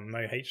Joy-Con, no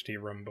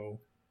HD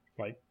rumble,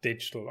 like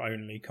digital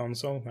only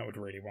console. That would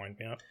really wind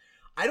me up.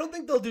 I don't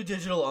think they'll do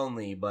digital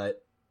only,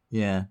 but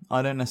yeah,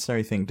 I don't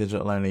necessarily think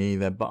digital only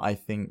either, but I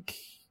think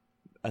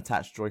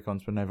attached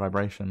Joy-Cons with no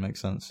vibration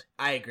makes sense.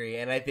 I agree,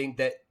 and I think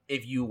that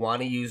if you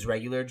want to use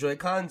regular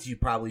Joy-Cons, you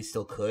probably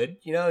still could,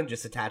 you know, and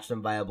just attach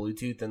them via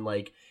Bluetooth and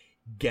like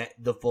get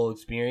the full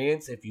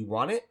experience if you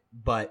want it,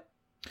 but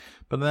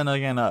then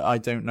again, I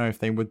don't know if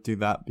they would do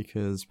that,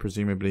 because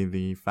presumably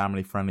the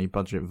family-friendly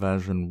budget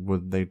version,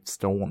 they'd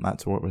still want that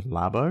to work with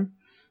Labo,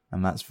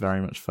 and that's very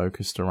much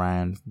focused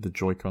around the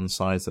Joy-Con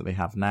size that they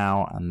have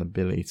now and the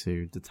ability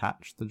to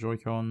detach the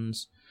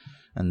Joy-Cons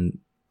and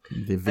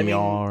the VR. I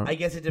mean, I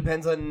guess it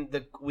depends on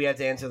we have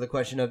to answer the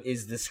question of,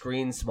 is the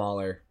screen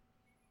smaller?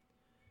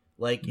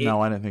 No,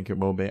 I don't think it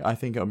will be. I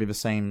think it'll be the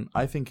same.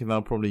 I think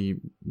they'll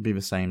probably be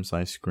the same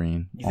size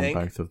screen on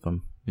both of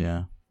them.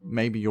 Yeah.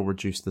 Maybe you'll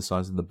reduce the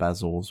size of the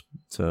bezels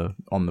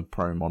on the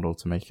Pro model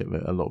to make it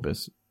a little bit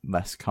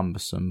less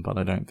cumbersome, but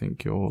I don't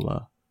think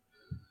you'll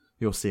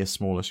see a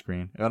smaller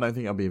screen. I don't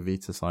think it'll be a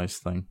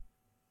Vita-sized thing.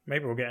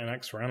 Maybe we'll get an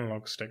extra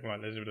analog stick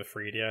like they did with the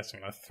 3DS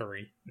and a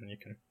 3, and you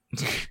can...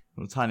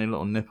 a tiny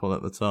little nipple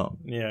at the top.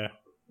 Yeah.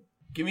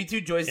 Give me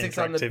 2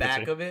 joysticks on the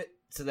back of it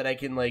so that I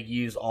can like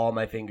use all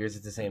my fingers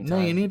at the same time.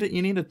 No, you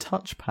need a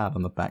touchpad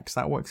on the back, because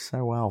that works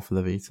so well for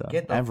the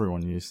Vita.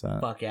 Everyone used that.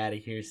 Fuck out of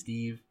here,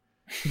 Steve.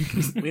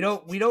 we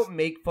don't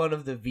make fun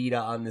of the Vita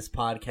on this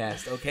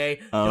podcast, okay?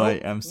 Oh,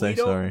 I'm so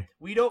sorry.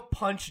 We don't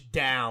punch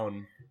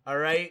down. All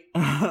right,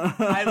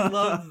 I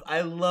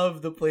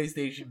love the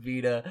PlayStation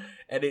Vita,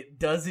 and it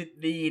doesn't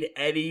need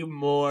any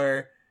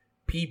more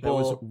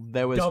people.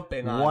 There was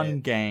dumping on one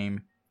it.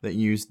 game that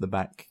used the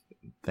back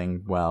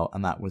thing well,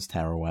 and that was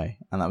Tearaway,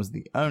 and that was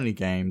the only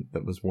game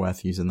that was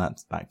worth using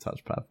that back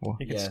touchpad for.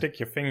 You could stick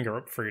your finger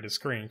up through the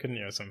screen, couldn't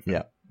you, or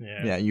something?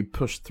 Yeah. You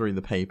pushed through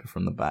the paper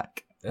from the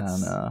back,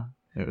 and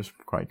it was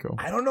quite cool.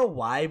 I don't know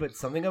why, but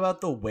something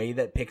about the way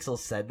that Pixel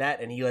said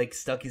that, and he like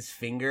stuck his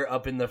finger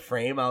up in the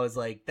frame, I was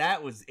like,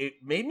 it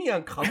made me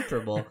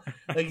uncomfortable.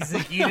 Like, he's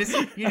like,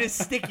 you just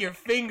stick your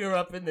finger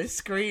up in the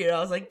screen, and I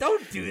was like,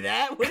 don't do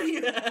that. What are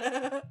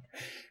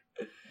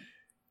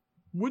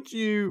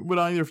you? Would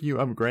either of you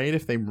upgrade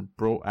if they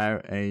brought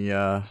out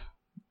a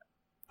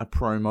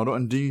Pro model?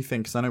 And do you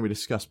think, because I know we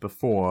discussed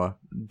before,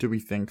 do we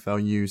think they'll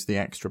use the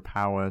extra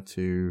power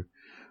to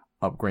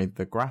upgrade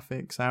the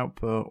graphics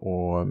output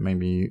or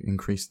maybe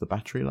increase the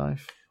battery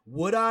life?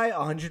 Would I?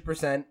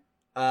 100%.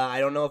 I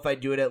don't know if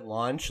I'd do it at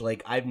launch.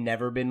 Like, I've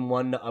never been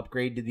one to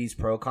upgrade to these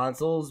Pro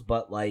consoles,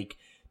 but like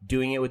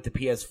doing it with the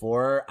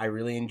PS4, I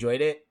really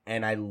enjoyed it,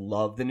 and I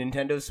love the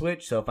Nintendo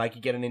Switch. So if I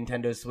could get a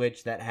Nintendo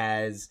Switch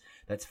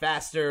that's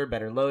faster,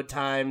 better load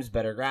times,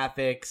 better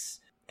graphics,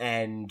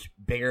 and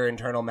bigger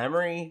internal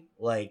memory,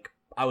 like,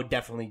 I would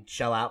definitely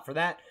shell out for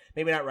that.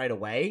 Maybe not right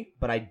away,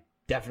 but I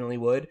definitely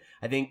would.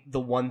 I think the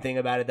one thing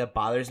about it that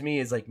bothers me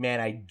is like, man,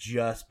 I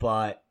just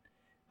bought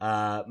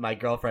my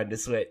girlfriend a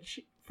Switch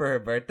for her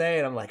birthday,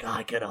 and I'm like, oh,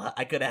 I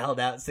could have held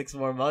out 6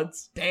 more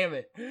months. Damn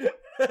it.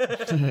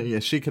 Yeah,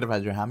 she could have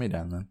had your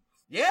hand-me-down then.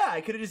 Yeah,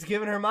 I could have just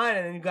given her mine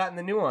and then gotten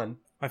the new one.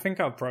 I think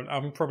I'm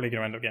probably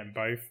going to end up getting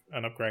both,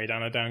 an upgrade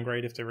and a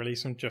downgrade if they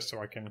release them, just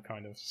so I can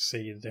kind of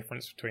see the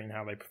difference between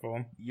how they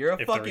perform. There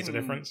is a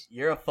difference.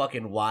 You're a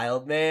fucking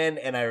wild man,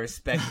 and I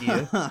respect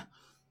you.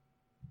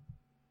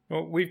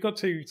 Well, we've got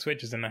 2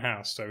 Switches in the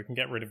house, so we can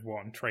get rid of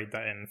one, trade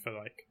that in for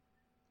like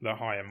the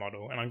higher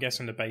model, and I'm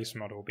guessing the base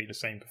model will be the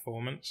same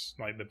performance,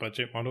 like the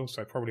budget model,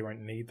 so I probably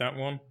won't need that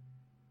one.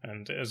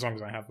 And as long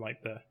as I have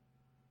like the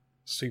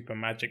Super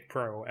Magic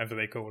Pro, or whatever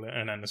they call it,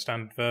 and then the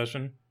standard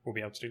version, we'll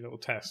be able to do little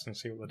tests and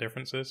see what the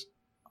difference is.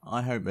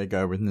 I hope they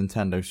go with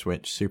Nintendo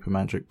Switch Super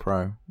Magic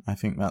Pro. I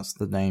think that's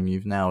the name.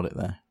 You've nailed it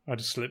there. I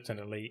just slipped in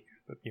Elite,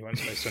 but you weren't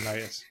supposed to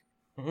notice.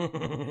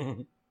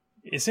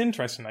 It's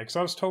interesting though, because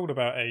I was told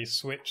about a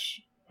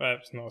Switch, a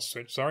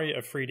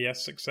 3DS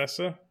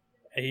successor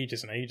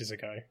ages and ages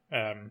ago,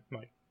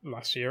 like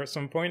last year at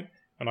some point,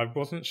 and I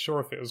wasn't sure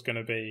if it was going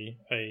to be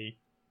a,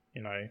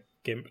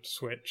 gimped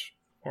Switch,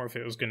 or if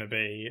it was going to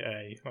be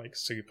a like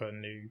super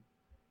new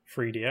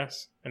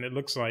 3DS, and it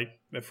looks like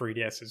the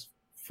 3DS is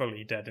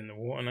fully dead in the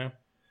water now.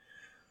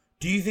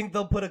 Do you think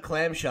they'll put a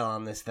clamshell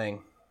on this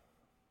thing?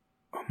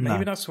 Oh,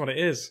 maybe that's what it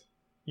is.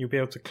 You'll be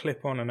able to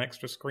clip on an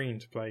extra screen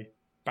to play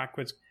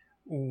backwards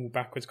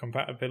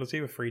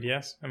compatibility with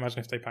 3DS. Imagine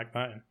if they packed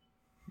that in.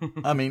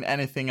 I mean,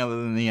 anything other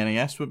than the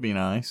NES would be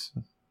nice.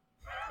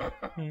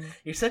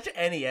 You're such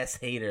an NES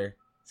hater,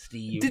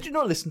 Steve. Did you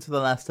not listen to the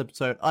last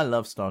episode? I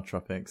love Star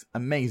Tropics.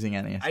 Amazing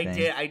NES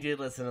game. I did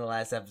listen to the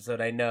last episode.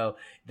 I know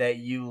that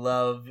you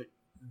love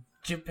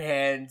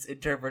Japan's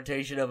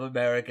interpretation of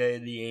America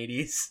in the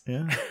 80s.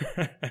 Yeah.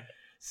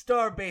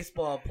 Star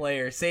baseball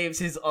player saves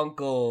his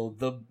uncle,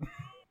 the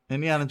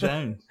Indiana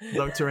Jones.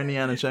 Dr.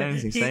 Indiana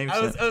Jones, he saves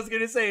it. I was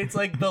going to say, it's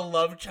like the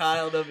love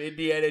child of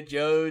Indiana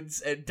Jones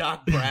and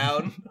Doc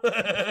Brown.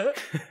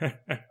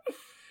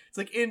 It's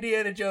like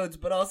Indiana Jones,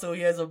 but also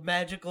he has a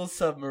magical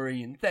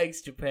submarine.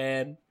 Thanks,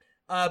 Japan.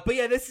 But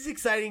yeah, this is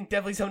exciting.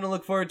 Definitely something to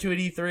look forward to at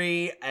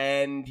E3.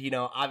 And,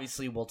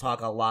 obviously we'll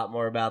talk a lot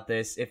more about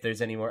this if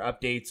there's any more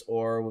updates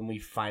or when we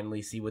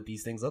finally see what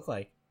these things look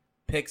like.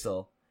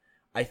 Pixel.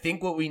 I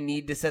think what we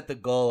need to set the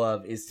goal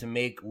of is to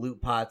make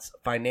Loot Pots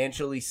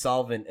financially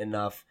solvent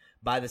enough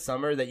by the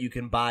summer that you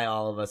can buy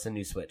all of us a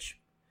new Switch.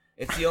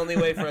 It's the only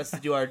way for us to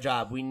do our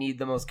job. We need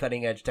the most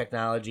cutting edge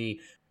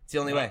technology. It's the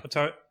only way. I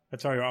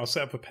tell you what, I'll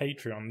set up a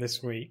Patreon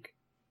this week,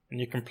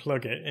 and you can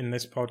plug it in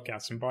this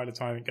podcast, and by the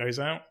time it goes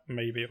out,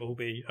 maybe it will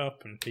be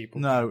up and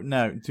people... No,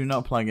 do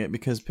not plug it,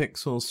 because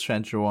Pixel's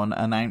schedule on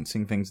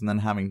announcing things and then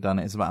having done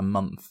it is about a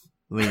month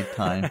lead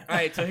time. All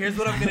right, so here's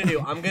what I'm going to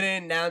do. I'm going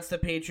to announce the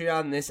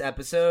Patreon this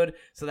episode,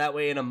 so that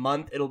way in a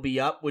month it'll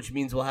be up, which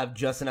means we'll have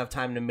just enough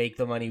time to make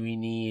the money we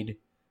need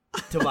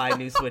to buy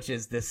new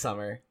Switches this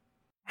summer.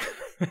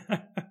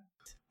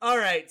 All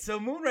right, so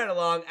moving right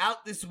along,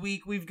 out this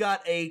week, we've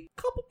got a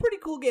couple pretty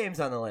cool games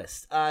on the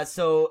list.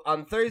 So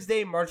on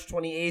Thursday, March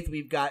 28th,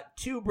 we've got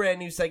two brand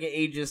new Sega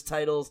Ages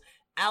titles,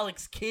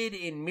 Alex Kidd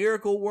in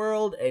Miracle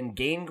World and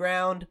Gain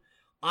Ground.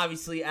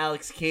 Obviously,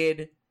 Alex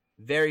Kidd,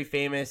 very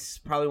famous,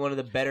 probably one of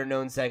the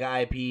better-known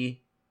Sega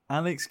IP.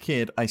 Alex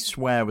Kidd, I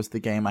swear, was the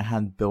game I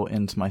had built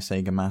into my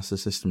Sega Master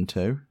System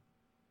 2.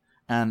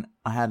 And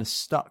I had a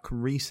stuck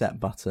reset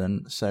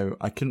button, so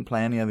I couldn't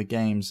play any other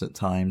games at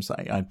times.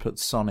 I'd put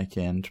Sonic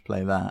in to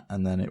play that,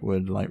 and then it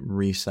would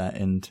reset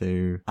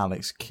into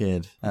Alex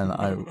Kidd. And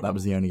that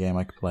was the only game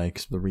I could play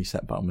because the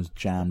reset button was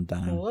jammed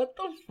down. What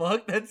the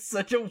fuck? That's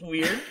such a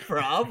weird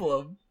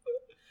problem.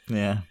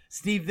 Yeah.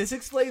 Steve, this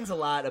explains a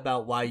lot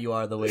about why you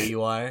are the way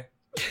you are.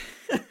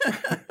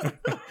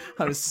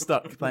 I was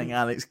stuck playing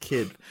Alex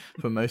Kidd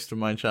for most of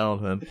my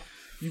childhood.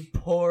 You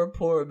poor,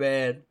 poor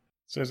man.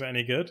 So is it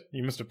any good?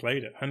 You must have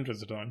played it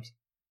hundreds of times.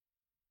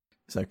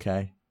 It's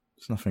okay.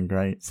 It's nothing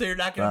great. So you're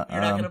not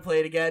gonna play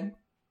it again?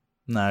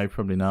 No,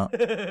 probably not.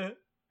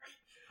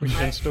 We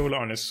should install it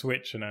on his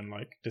Switch and then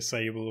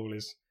disable all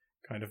his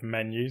kind of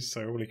menus,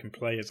 so all he can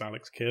play is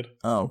Alex Kidd.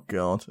 Oh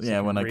god, so yeah.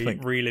 When I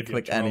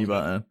click any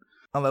button,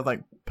 I'll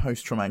have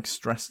post-traumatic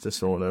stress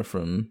disorder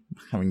from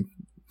having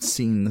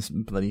seen this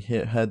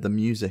heard the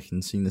music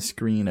and seen the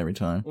screen every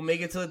time. We'll make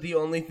it so that the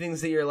only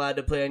things that you're allowed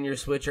to play on your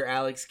Switch are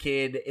Alex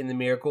Kidd in the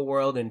Miracle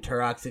World and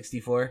Turok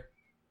 64.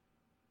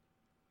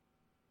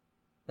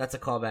 That's a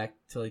callback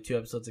to 2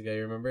 episodes ago,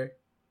 you remember?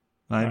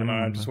 I don't know,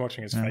 I'm just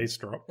watching his face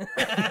drop.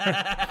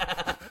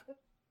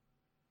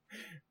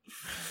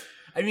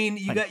 I mean,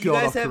 you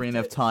guys have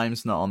Ocarina of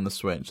Time's not on the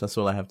Switch. That's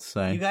all I have to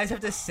say. You guys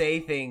have to say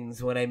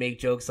things when I make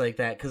jokes like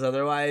that, because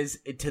otherwise,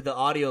 to the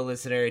audio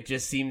listener, it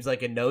just seems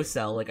like a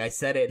no-sell. Like I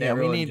said it, and yeah,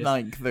 we need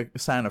the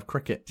sound of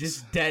crickets.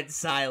 Just dead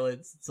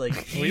silence. It's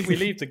like we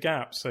leave the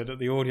gap so that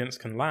the audience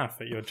can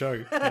laugh at your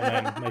joke,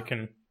 and then they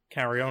can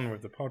carry on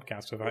with the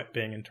podcast without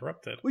being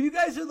interrupted. Well, you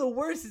guys are the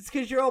worst. It's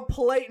because you're all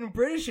polite and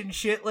British and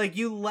shit.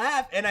 You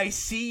laugh, and I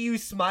see you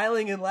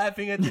smiling and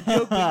laughing at the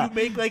joke, but you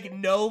make,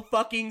 no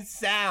fucking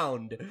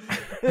sound.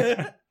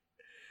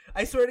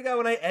 I swear to God,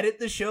 when I edit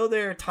the show,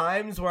 there are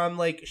times where I'm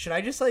like, should I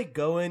just,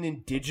 go in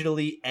and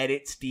digitally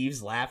edit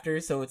Steve's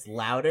laughter so it's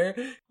louder?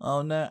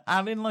 Oh, no.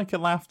 Add in, a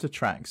laughter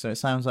track, so it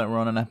sounds like we're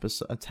on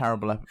a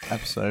terrible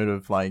episode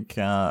of, an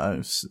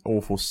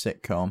awful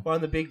sitcom. We're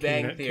on the Big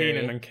Bang Theory.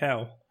 Keenan and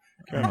Kel.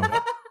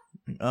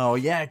 Oh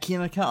yeah,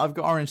 Keenan and Kel. I've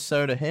got orange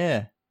soda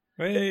here.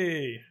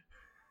 Hey,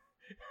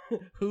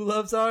 who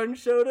loves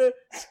orange soda?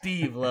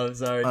 Steve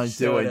loves orange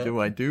soda.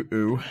 I do.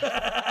 Ooh.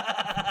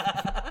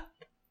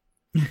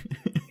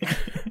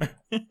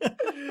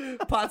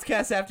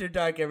 Podscast After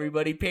Dark,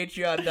 everybody.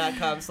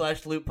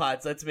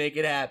 Patreon.com/lootpods. Let's make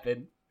it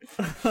happen.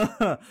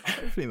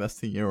 Hopefully that's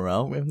the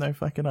URL. We have no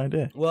fucking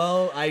idea.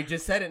 Well, I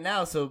just said it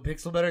now, so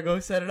Pixel better go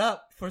set it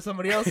up before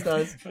somebody else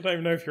does. I don't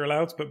even know if you're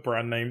allowed to put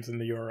brand names in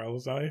the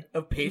URLs, though.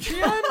 Of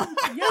Patreon?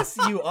 Yes,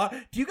 you are.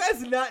 Do you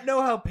guys not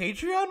know how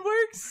Patreon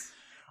works?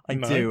 I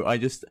do.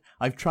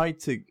 I've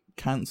tried to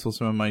cancel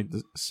some of my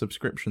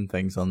subscription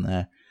things on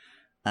there,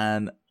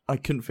 and I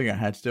couldn't figure out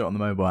how to do it on the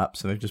mobile app,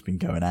 so they've just been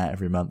going out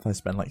every month. I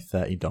spend like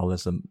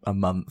 $30 a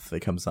month.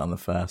 It comes out on the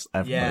first. I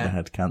haven't known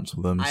how to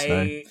cancel them,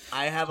 so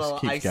I have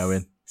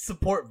going.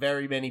 Support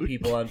very many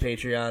people on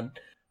Patreon.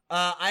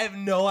 I have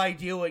no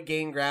idea what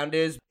Gain Ground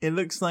is. It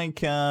looks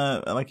like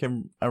a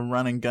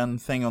run and gun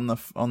thing on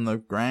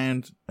the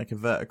ground, like a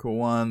vertical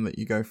one that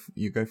you go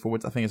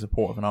forwards. I think it's a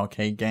port of an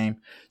arcade game.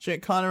 So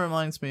it kind of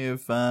reminds me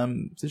of.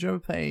 Did you ever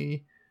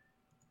play?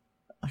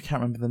 I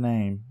can't remember the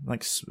name, like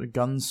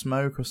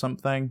Gunsmoke or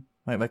something,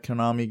 like that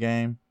Konami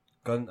game.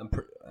 Gunsmoke.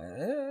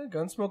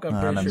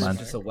 I'm pretty sure it's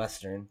just a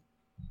Western.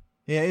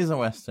 Yeah, it is a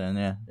Western.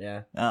 Yeah.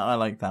 Yeah. I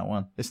like that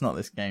one. It's not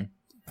this game.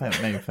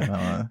 Maybe play that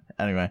one.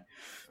 Anyway,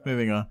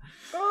 moving on.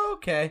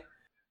 Okay.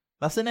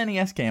 That's an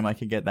NES game I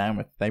could get down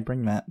with. They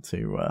bring that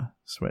to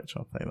Switch.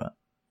 I'll play that.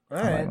 I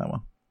like that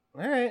one.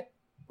 All right.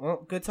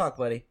 Well, good talk,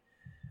 buddy.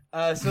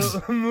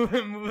 So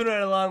moving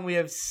right along, we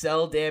have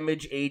Cell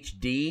Damage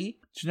HD.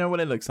 Do you know what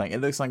it looks like? It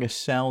looks like a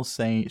cell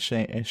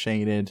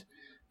shaded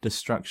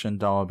Destruction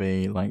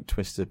Derby, like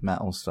Twisted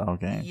Metal style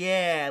game.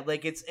 Yeah,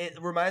 like it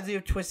reminds me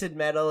of Twisted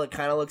Metal. It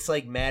kind of looks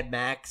like Mad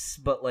Max,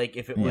 but like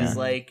if it was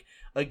like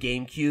a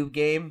GameCube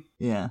game.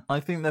 Yeah, I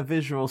think the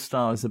visual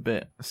style is a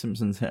bit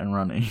Simpsons Hit and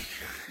Running.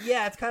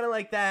 Yeah, it's kind of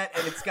like that,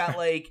 and it's got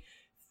like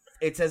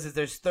it says that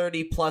there's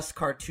 30 plus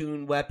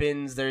cartoon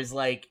weapons. There's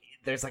like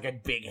a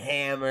big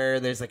hammer.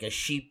 There's like a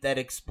sheep that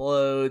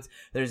explodes.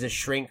 There's a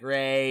shrink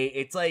ray.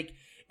 It's like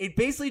it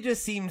basically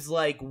just seems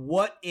like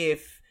what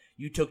if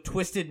you took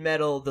Twisted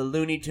Metal, the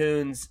Looney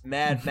Tunes,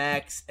 Mad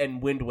Max,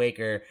 and Wind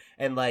Waker,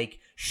 and like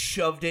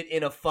shoved it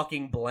in a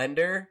fucking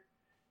blender,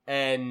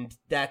 and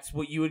that's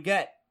what you would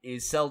get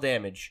is Cell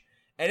Damage.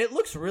 And it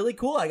looks really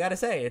cool, I gotta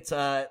say. It's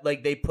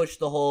like they pushed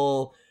the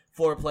whole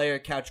 4-player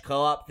couch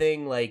co-op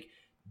thing. Like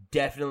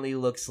definitely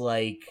looks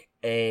like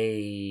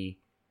a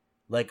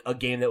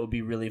game that would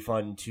be really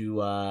fun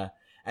to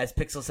as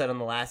Pixel said on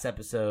the last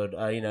episode,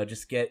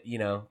 just get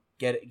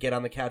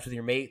on the couch with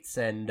your mates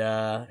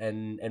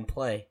and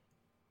play.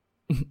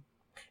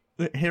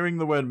 Hearing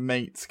the word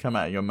mates come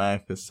out of your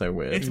mouth is so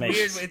weird. It's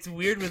weird. It's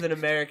weird with an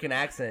American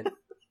accent.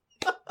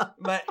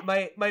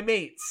 My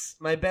mates,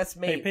 my best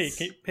mates.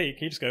 Hey, Pete,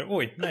 can you just go,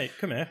 oi, mate,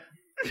 come here.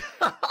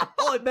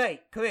 Oi, mate,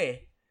 come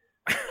here.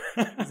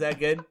 Is that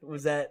good?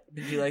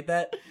 Did you like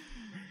that?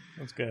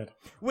 That's good.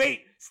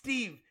 Wait,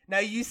 Steve, now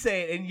you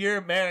say it in your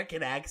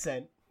American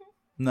accent.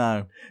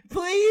 No.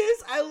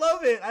 Please? I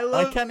love it.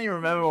 I can't even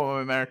remember what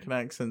my American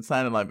accent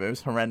sounded like, but it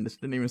was horrendous.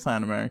 It didn't even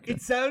sound American.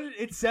 It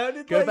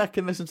sounded Go back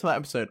and listen to that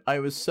episode. I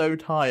was so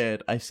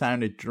tired, I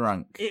sounded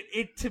drunk.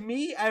 It to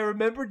me, I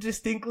remember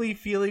distinctly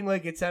feeling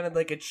like it sounded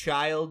like a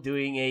child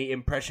doing a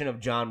impression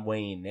of John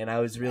Wayne, and I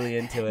was really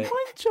into it.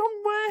 Why John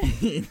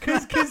Wayne?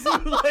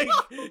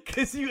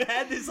 Because you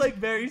had this like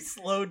very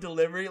slow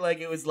delivery,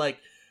 like it was like,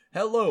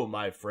 "Hello,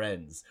 my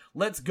friends.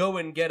 Let's go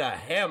and get a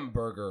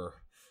hamburger."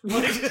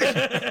 Well,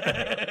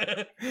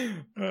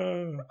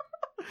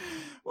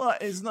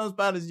 it's not as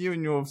bad as you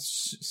and your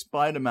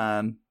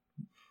Spider-Man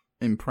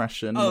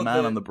impression, the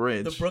man on the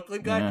bridge. The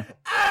Brooklyn guy? Yeah.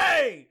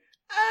 Hey!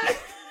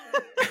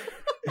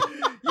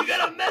 You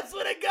gonna mess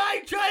with a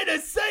guy trying to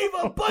save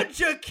a bunch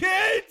of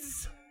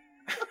kids?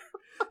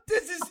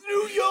 This is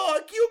New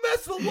York. You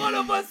mess with one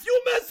of us,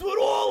 you mess with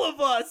all of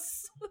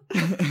us.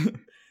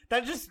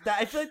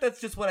 I feel like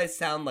that's just what I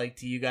sound like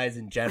to you guys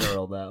in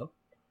general, though.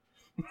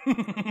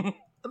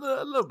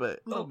 A little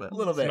bit.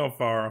 It's not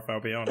far off,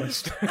 I'll be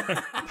honest.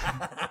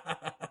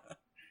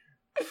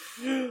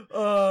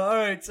 All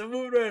right, so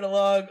moving right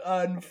along,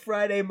 on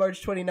Friday,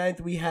 March 29th,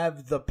 we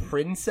have The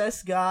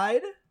Princess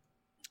Guide.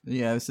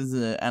 Yeah, this is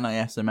a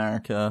NIS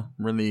America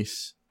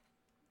release.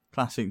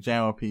 Classic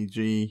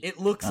JRPG. It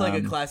looks like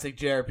a classic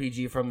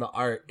JRPG from the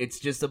art. It's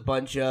just a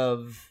bunch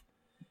of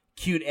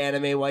cute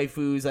anime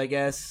waifus, I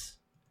guess.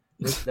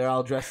 They're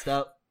all dressed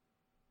up.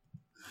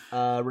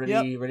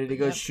 Ready to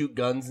go shoot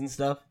guns and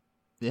stuff.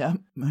 Yeah,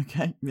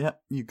 okay,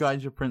 yep. You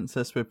guide your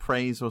princess with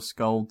praise or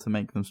scold to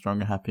make them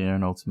stronger, happier,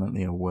 and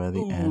ultimately a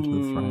worthy heir to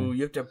the throne.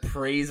 You have to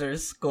praise or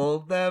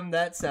scold them?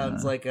 That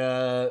sounds like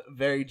a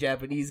very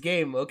Japanese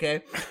game,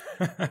 okay.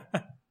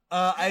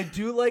 I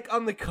do like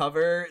on the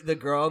cover, the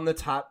girl on the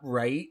top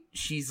right,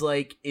 she's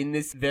like in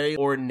this very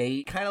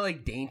ornate, kind of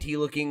like dainty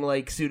looking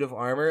like suit of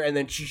armor, and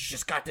then she's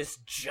just got this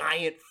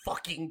giant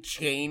fucking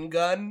chain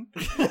gun.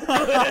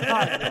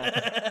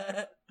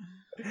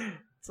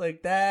 It's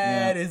like,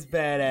 that is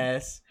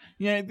badass.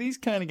 Yeah, these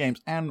kind of games,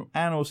 and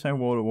also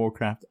World of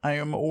Warcraft, I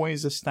am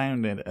always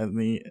astounded at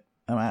the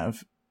amount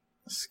of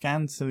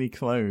scantily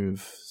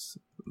clothes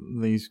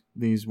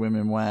these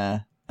women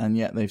wear and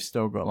yet they've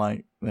still got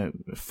like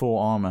full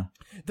armor.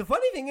 The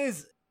funny thing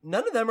is,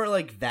 none of them are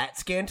like that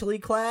scantily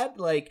clad.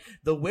 Like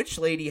the witch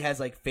lady has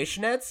like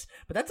fishnets,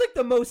 but that's like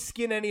the most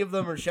skin any of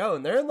them are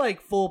shown. They're in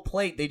like full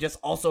plate. They just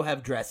also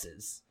have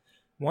dresses.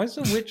 Why's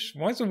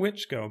the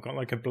witch girl got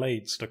like a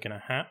blade stuck in a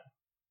hat?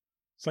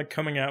 It's like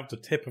coming out of the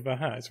tip of her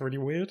hat. It's really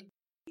weird.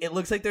 It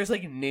looks like there's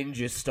like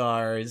ninja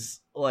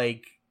stars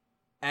like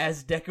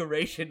as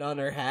decoration on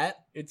her hat.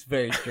 It's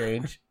very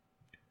strange.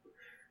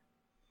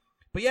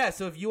 But yeah,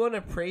 so if you want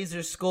to praise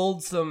or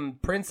scold some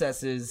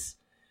princesses,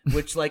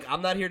 which like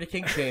I'm not here to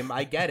kink shame,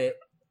 I get it.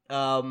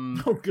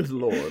 Oh, good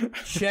lord!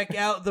 Check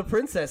out the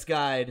Princess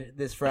Guide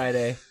this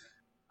Friday.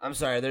 I'm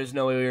sorry, there's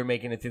no way we were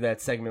making it through that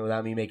segment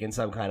without me making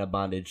some kind of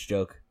bondage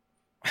joke.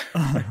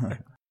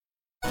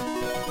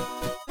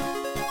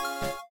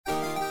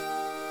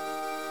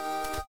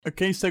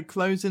 Okay, so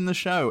closing the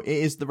show, it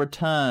is the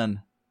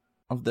return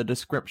of the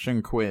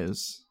description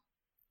quiz.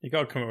 You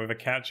gotta come up with a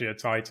catchier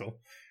title.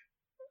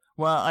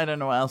 Well, I don't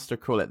know what else to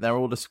call it. They're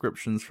all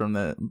descriptions from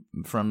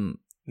Name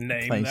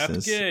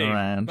places that game.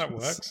 around. That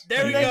works.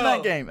 There we Name go.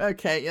 that game.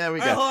 Okay, there we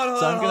go.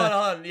 Hold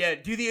on. Yeah,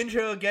 do the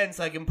intro again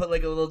so I can put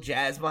like a little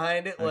jazz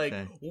behind it. Like,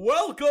 Okay.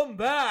 welcome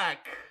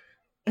back.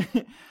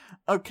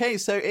 Okay,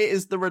 so it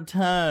is the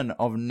return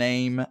of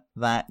Name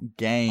That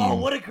Game. Oh,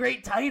 what a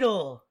great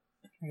title.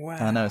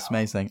 Wow. I know, it's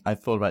amazing. I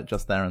thought about it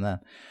just there and then.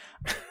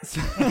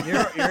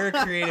 You're a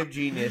creative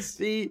genius.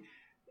 It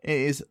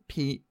is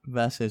Pete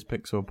versus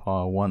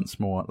Pixelpar once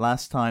more.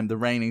 Last time, the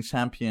reigning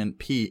champion,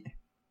 Pete,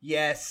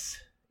 Yes,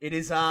 it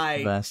is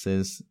I.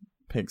 versus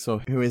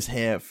Pixel, who is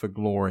here for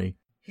glory.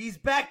 He's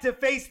back to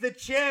face the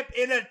champ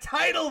in a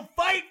title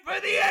fight for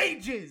the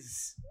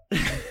ages.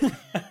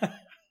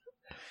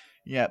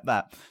 Yeah,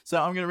 that. So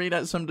I'm going to read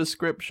out some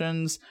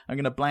descriptions. I'm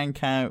going to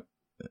blank out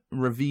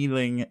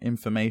revealing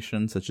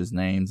information such as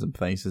names and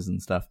places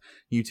and stuff.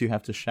 You two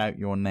have to shout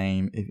your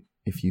name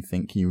if you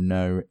think you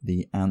know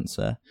the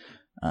answer.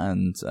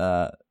 And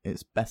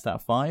it's best out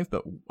of 5,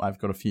 but I've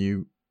got a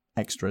few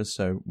extras,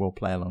 so we'll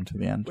play along to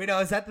the end. Wait, now,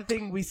 is that the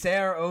thing? We say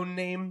our own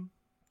name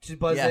to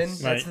buzz Yes. in?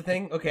 That's Right. the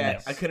thing? Okay,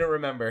 Yes. I couldn't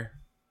remember.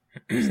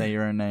 Say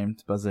your own name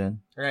to buzz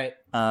in. Right.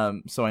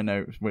 So I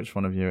know which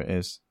one of you it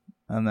is.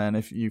 And then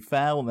if you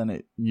fail, then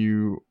it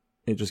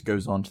just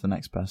goes on to the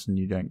next person.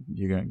 You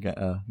don't get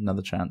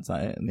another chance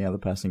at it, and the other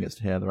person gets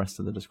to hear the rest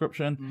of the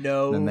description.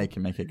 No. Then they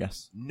can make a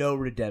guess. No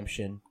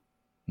redemption.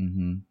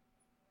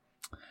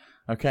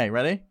 Okay,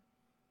 ready?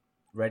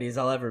 Ready as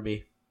I'll ever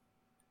be.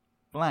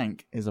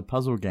 Blank is a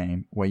puzzle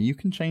game where you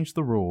can change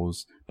the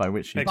rules by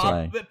which you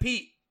play. But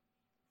Pete.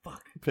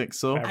 Fuck.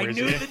 Pixel. That I was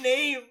knew you. the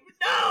name.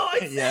 No, I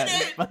said Yeah,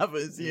 it. that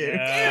was you. Yeah.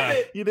 Damn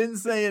it. You didn't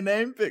say your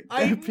name,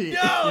 I Pete.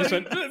 know. You just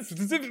went,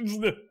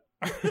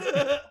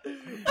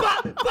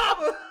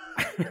 Baba.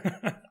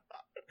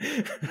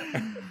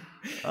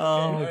 Oh,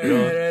 All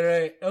God.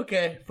 right.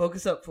 Okay,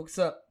 focus up.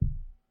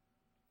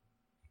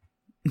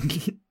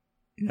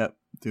 Yep,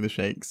 do the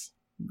shakes.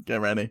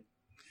 Get ready.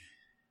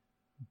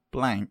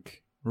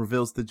 Blank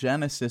reveals the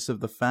genesis of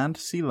the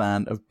fantasy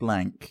land of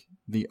blank,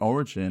 the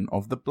origin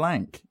of the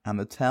blank, and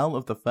the tale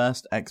of the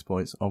first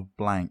exploits of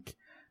blank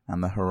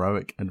and the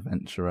heroic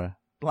adventurer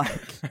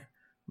blank.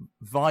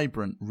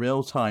 Vibrant,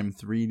 real-time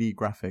 3D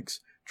graphics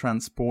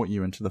transport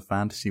you into the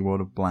fantasy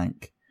world of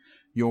blank.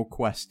 Your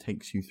quest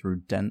takes you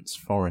through dense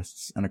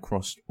forests and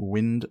across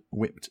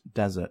wind-whipped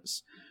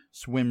deserts.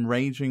 Swim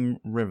raging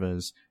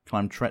rivers,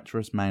 climb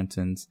treacherous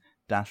mountains,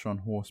 dash on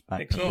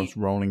horseback Pixel. across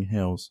rolling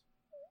hills.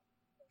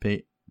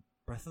 Pete?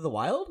 Breath of the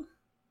Wild?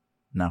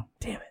 No.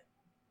 Damn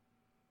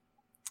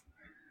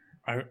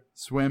it.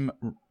 Swim...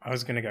 I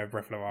was going to go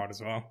Breath of the Wild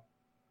as well.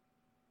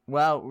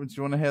 Well, do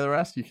you want to hear the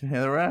rest? You can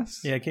hear the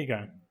rest. Yeah, keep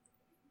going.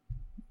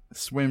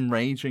 Swim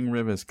raging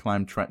rivers,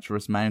 climb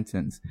treacherous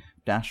mountains,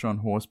 dash on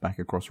horseback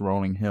across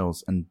rolling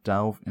hills, and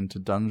delve into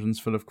dungeons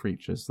full of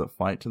creatures that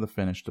fight to the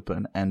finish to put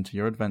an end to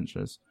your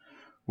adventures.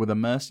 With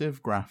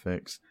immersive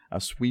graphics, a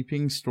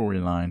sweeping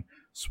storyline,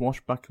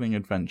 swashbuckling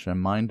adventure,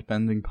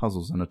 mind-bending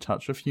puzzles, and a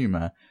touch of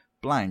humor,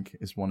 Blank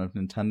is one of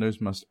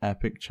Nintendo's most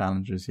epic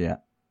challenges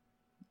yet.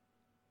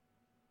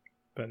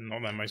 But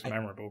not their most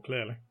memorable,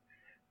 clearly.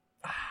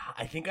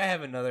 I think I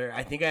have an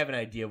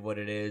idea of what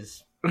it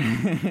is.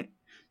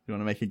 You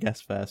want to make a guess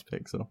first,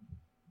 Pixel?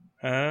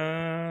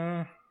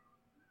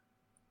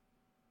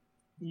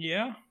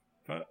 Yeah,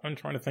 but I'm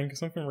trying to think of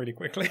something really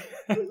quickly.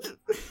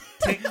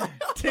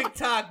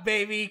 TikTok,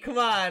 baby, come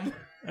on.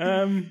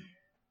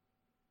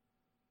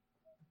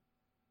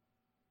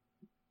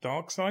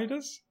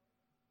 Darksiders?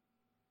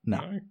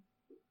 No.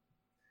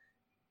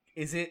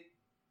 Is it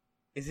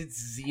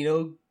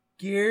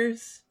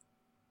Xenogears?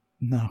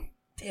 No.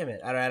 Damn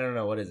it, I don't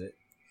know. What is it?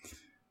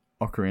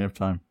 Ocarina of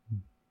Time.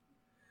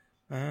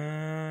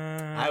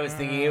 I was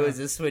thinking it was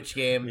a Switch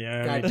game.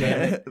 Yeah. God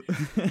damn it.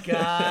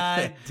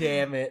 God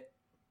damn it.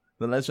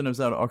 The Legend of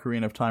Zelda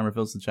Ocarina of Time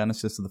reveals the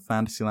genesis of the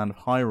fantasy land of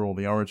Hyrule,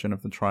 the origin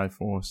of the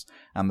Triforce,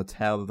 and the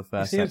tale of the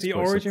first See, it's the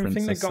exploits origin of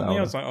thing that Princess got me.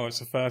 I was Zelda. like, oh, it's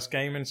the first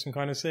game in some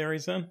kind of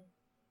series then?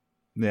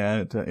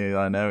 Yeah,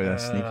 I know,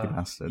 that sneaky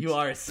bastard. You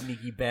are a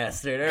sneaky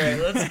bastard. All right,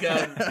 let's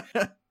go.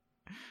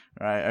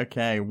 Right,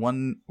 okay.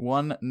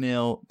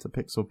 1-0 to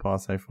Pixelpar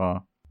so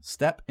far.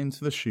 Step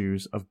into the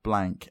shoes of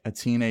Blank, a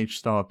teenage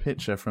star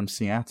pitcher from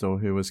Seattle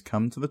who has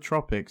come to the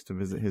tropics to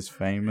visit his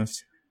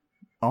famous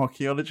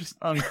archaeologist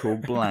uncle,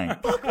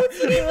 Blank.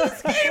 What's the name of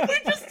this game? We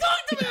just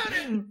talked about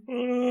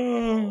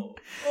it!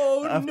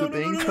 After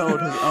being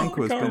told his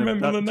uncle has been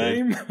remember the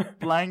name. abducted,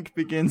 Blank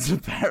begins a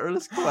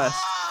perilous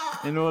quest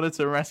in order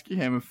to rescue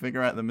him and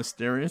figure out the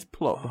mysterious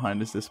plot behind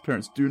his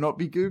disappearance. Do not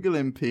be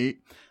Googling,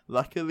 Pete.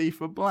 Luckily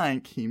for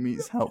Blank, he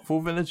meets helpful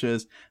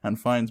villagers and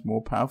finds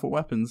more powerful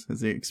weapons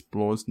as he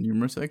explores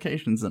numerous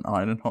locations and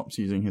island hops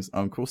using his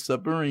uncle's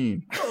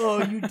submarine.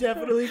 Oh, you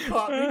definitely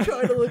caught me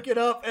trying to look it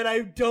up, and I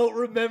don't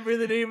remember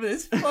the name of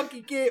this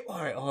fucking game.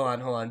 All right,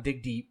 hold on,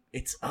 dig deep.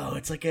 It's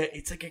like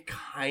a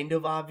kind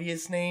of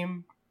obvious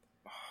name.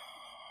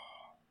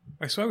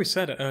 I swear we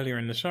said it earlier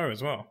in the show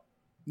as well.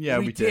 Yeah,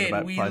 we did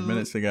about 5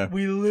 minutes ago.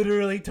 We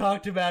literally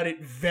talked about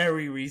it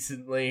very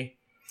recently.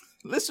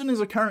 Listeners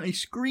are currently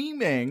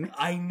screaming.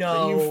 I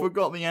know. That you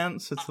forgot the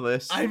answer to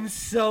this. I'm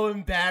so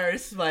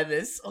embarrassed by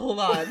this. Hold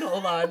on.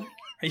 Are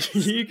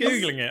you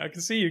Googling it? I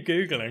can see you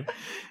Googling.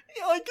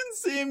 Yeah, I can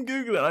see him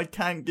Googling. I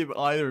can't give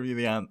either of you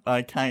the answer.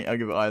 I'll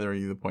give either of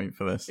you the point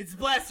for this. It's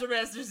Blaster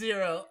Master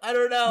Zero. I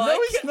don't know. No,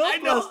 it's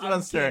not Blaster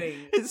Master.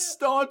 It's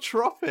Star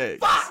Tropics.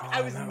 Fuck!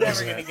 I was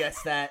never going to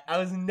guess that. I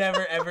was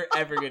never, ever,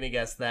 ever going to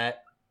guess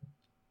that.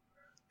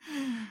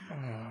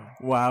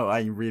 Wow,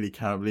 I really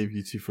can't believe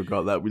you two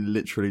forgot that. We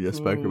literally just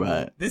spoke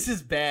about it. This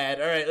is bad.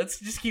 All right, let's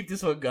just keep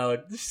this one going.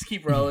 Let's just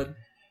keep rolling.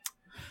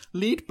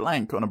 Lead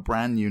Blank on a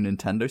brand new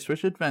Nintendo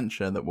Switch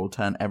adventure that will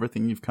turn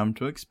everything you've come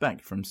to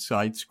expect from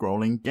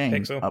side-scrolling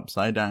games Pixel.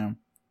 upside down.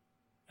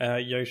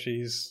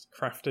 Yoshi's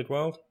Crafted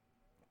World.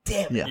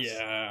 Damn it. Yes.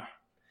 Yeah.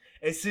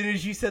 As soon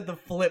as you said the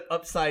flip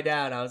upside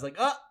down, I was like,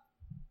 oh,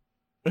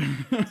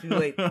 too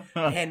late.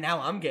 And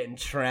now I'm getting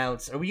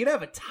trounced. Are we gonna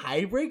have a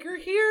tiebreaker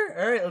here?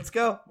 All right, let's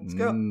go. Let's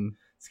go.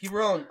 Let's keep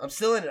rolling. I'm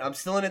still in it. I'm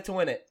still in it to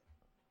win it.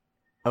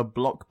 A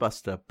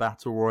blockbuster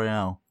battle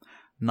royale.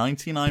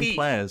 99 Pete.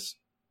 players.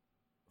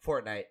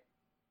 Fortnite.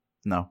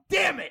 No.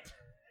 Damn it!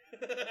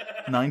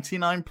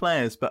 99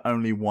 players, but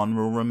only one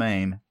will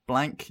remain.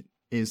 Blank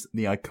is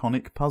the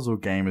iconic puzzle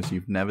game as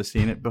you've never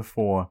seen it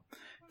before.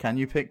 Can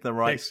you pick the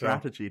right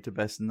strategy to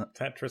best...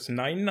 Tetris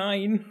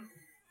 99.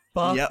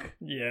 Fuck. Yep.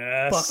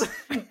 Yes.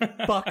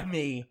 Fuck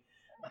me.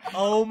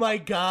 Oh my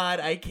god,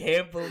 I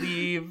can't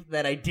believe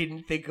that I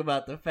didn't think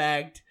about the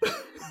fact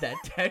that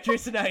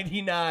Tetris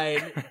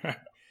 99...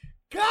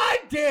 God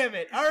damn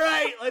it!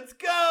 Alright, let's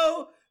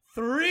go!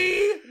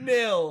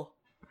 3-0.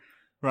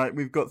 Right,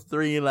 we've got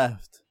 3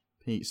 left,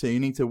 Pete. So you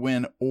need to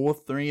win all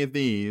 3 of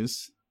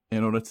these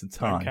in order to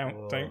tie.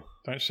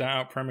 Don't shout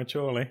out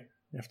prematurely.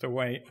 You have to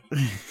wait.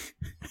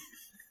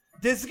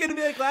 This is gonna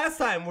be like last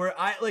time, where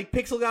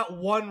Pixel got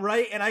one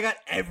right and I got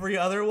every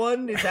other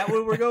one. Is that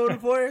what we're going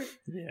for?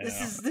 Yeah.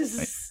 This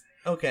is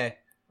okay.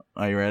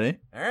 Are you ready?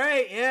 All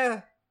right,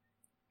 yeah.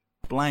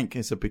 Blank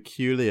is a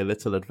peculiar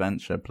little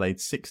adventure played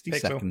 60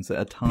 seconds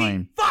at a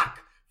time. Fuck!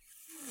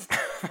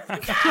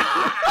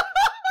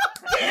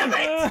 Damn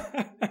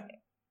it!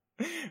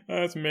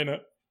 That's a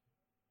minute.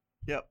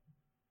 Yep.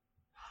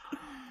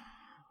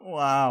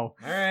 Wow.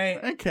 All right.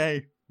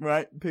 Okay.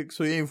 Right,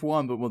 Pixel, you've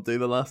won, but we'll do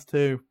the last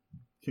 2.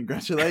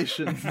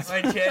 Congratulations.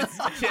 My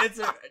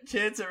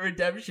chance at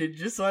redemption,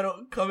 just so I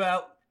don't come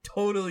out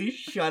totally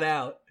shut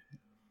out.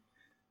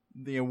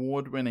 The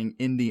award-winning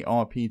indie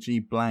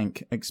RPG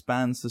Blank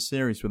expands the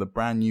series with a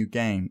brand new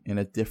game in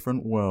a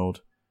different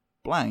world.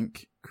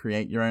 Blank,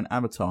 create your own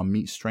avatar,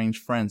 meet strange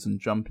friends, and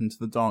jump into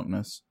the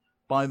darkness.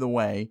 By the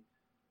way,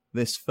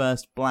 this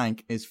first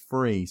Blank is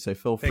free, so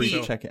feel free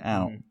to check it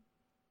out.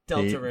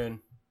 Deltarune.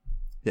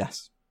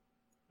 Yes.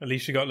 At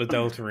least you got the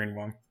Deltarune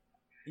one.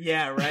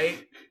 Yeah,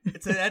 right?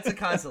 That's a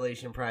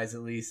consolation prize,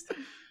 at least.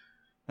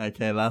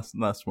 Okay, last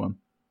one.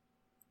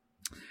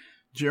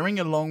 During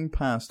a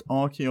long-past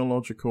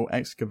archaeological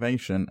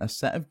excavation, a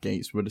set of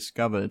gates were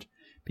discovered.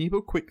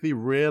 People quickly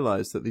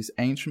realized that these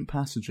ancient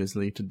passages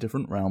lead to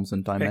different realms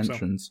and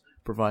dimensions.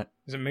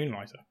 Is it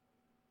Moonlighter?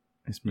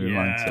 It's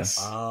Moonlighter. Yes.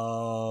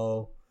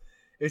 Oh.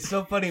 It's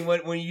so funny,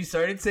 when you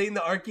started saying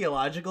the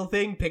archaeological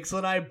thing, Pixel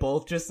and I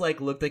both just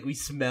looked like we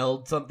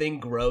smelled something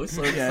gross.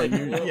 So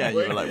you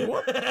were like,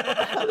 what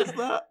the hell is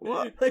that?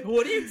 What?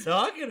 What are you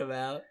talking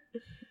about?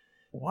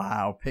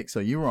 Wow,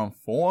 Pixel, you were on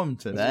form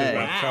today.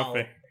 Wow.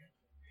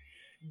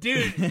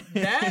 Dude,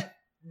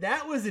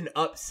 that was an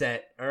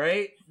upset, all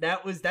right?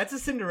 That's a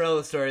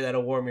Cinderella story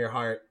that'll warm your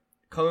heart.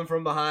 Coming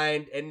from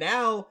behind, and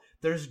now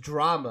there's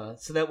drama,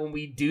 so that when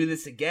we do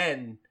this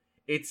again,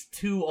 it's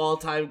 2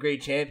 all-time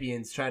great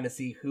champions trying to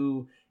see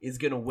who is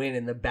going to win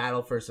in the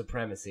battle for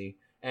supremacy.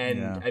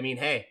 And, I mean,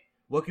 hey,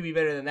 what could be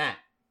better than that?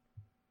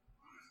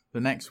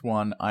 The next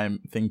one, I'm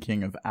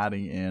thinking of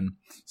adding in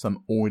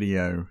some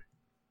audio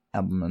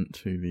element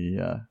to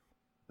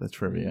the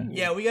trivia.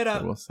 Yeah, we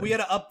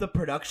gotta up the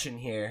production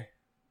here.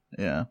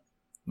 Yeah,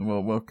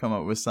 we'll come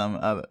up with some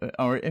other.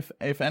 Or if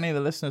any of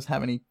the listeners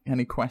have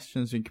any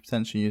questions we could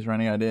potentially use or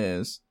any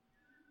ideas,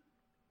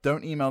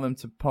 don't email them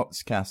to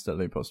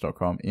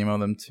potscast@lootpots.com. Email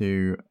them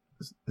to...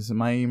 Is it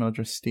my email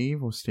address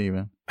Steve or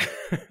Steven?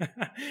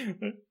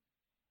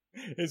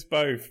 It's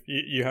both.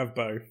 You have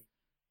both.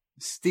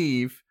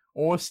 Steve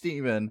or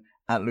Steven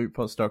at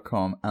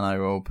lootpots.com, and I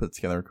will put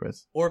together a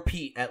quiz. Or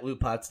Pete at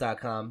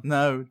lootpots.com.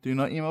 No, do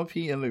not email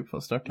Pete at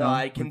lootpots.com. No,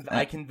 I can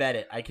vet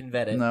it. I can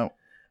vet it. No.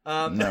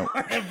 No.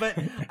 But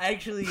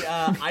actually,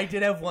 I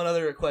did have one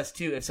other request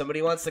too. If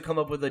somebody wants to come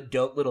up with a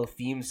dope little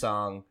theme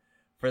song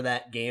for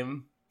that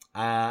game,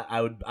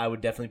 I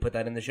would definitely put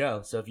that in the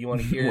show. So if you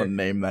want to hear,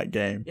 name that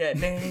game. Yeah,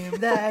 name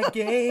that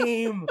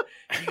game.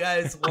 You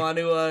guys want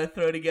to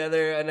throw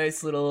together a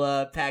nice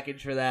little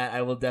package for that?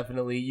 I will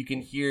definitely. You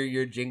can hear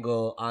your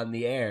jingle on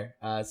the air.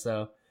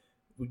 So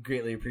we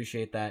greatly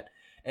appreciate that.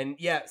 And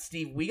yeah,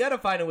 Steve, we got to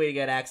find a way to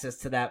get access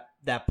to that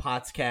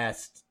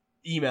Potscast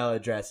email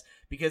address,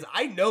 because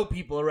I know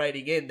people are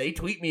writing in. They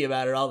tweet me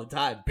about it all the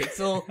time.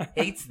 Pixel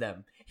hates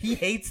them. He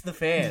hates the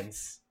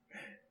fans.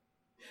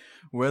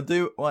 We'll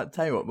do. Well,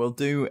 tell you what, we'll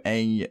do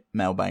a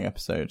mailbag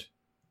episode.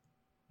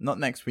 Not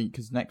next week,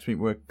 because next week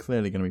we're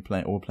clearly going to be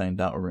playing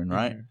Deltarune,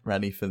 right? Mm-hmm.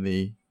 Ready for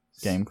the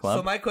game club.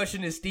 So my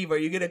question is, Steve, are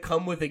you going to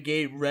come with a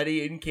game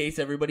ready in case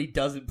everybody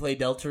doesn't play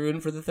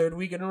Deltarune for the third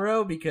week in a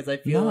row? Because I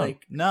feel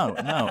like no,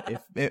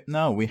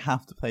 we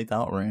have to play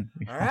Deltarune.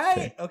 All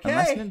right, okay.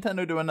 Unless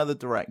Nintendo do another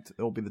direct,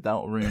 it'll be the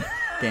Deltarune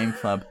game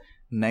club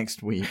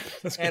next week.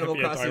 Animal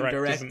Crossing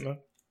direct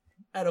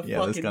out of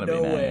fucking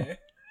nowhere.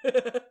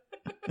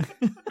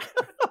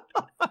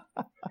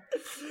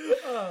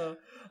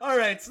 All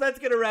right, so that's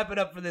going to wrap it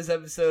up for this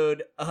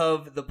episode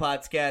of the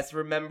Potscast.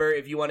 Remember,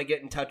 if you want to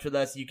get in touch with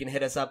us, you can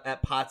hit us up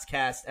at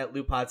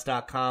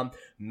potscast@lootpots.com.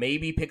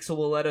 Maybe Pixel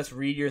will let us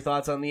read your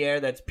thoughts on the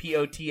air. That's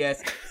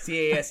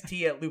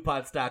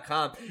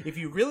POTSCAST@lootpots.com. If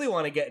you really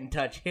want to get in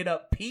touch, hit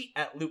up Pete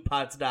at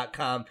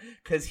lootpots.com,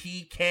 because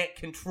he can't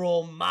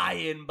control my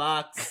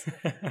inbox.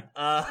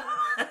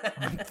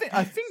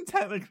 I think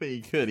technically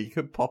he could. He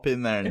could pop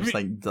in there and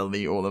just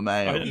delete all the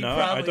mail.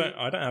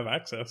 I don't have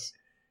access.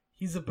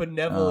 He's a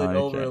benevolent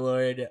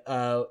overlord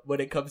when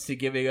it comes to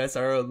giving us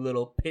our own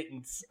little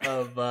pittance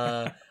of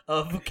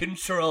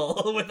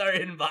control with our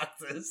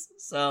inboxes.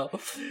 So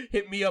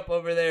hit me up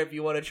over there if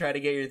you want to try to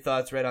get your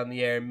thoughts read on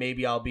the air.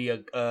 Maybe I'll be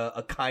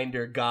a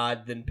kinder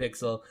god than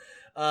Pixel.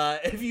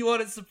 If you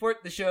want to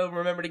support the show,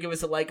 remember to give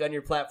us a like on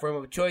your platform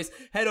of choice.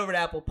 Head over to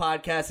Apple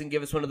Podcasts and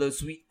give us one of those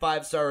sweet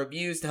 5-star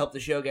reviews to help the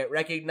show get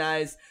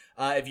recognized.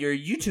 If you're a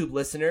YouTube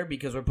listener,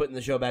 because we're putting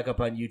the show back up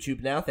on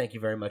YouTube now, thank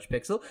you very much,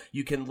 Pixel.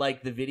 You can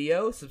like the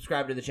video,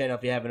 subscribe to the channel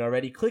if you haven't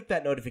already, click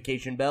that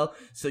notification bell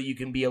so you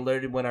can be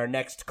alerted when our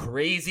next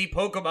crazy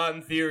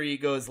Pokemon theory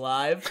goes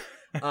live.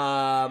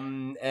 I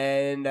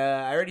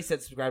already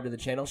said subscribe to the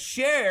channel.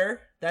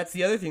 Share, that's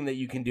the other thing that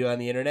you can do on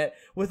the internet,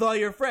 with all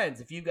your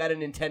friends. If you've got a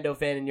Nintendo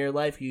fan in your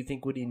life who you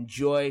think would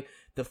enjoy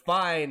the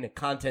fine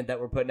content that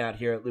we're putting out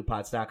here at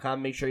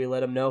lootpots.com, make sure you let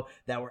them know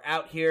that we're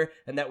out here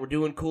and that we're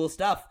doing cool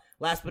stuff.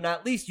 Last but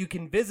not least, you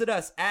can visit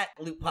us at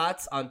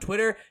LootPots on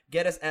Twitter,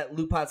 get us at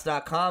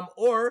lootpots.com,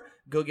 or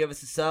go give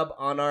us a sub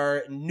on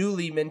our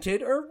newly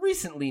minted or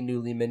recently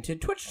newly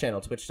minted Twitch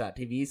channel,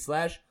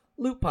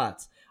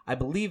 twitch.tv/LootPots. I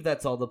believe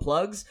that's all the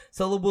plugs,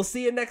 so we'll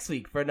see you next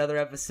week for another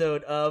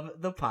episode of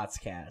The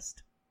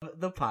Potscast.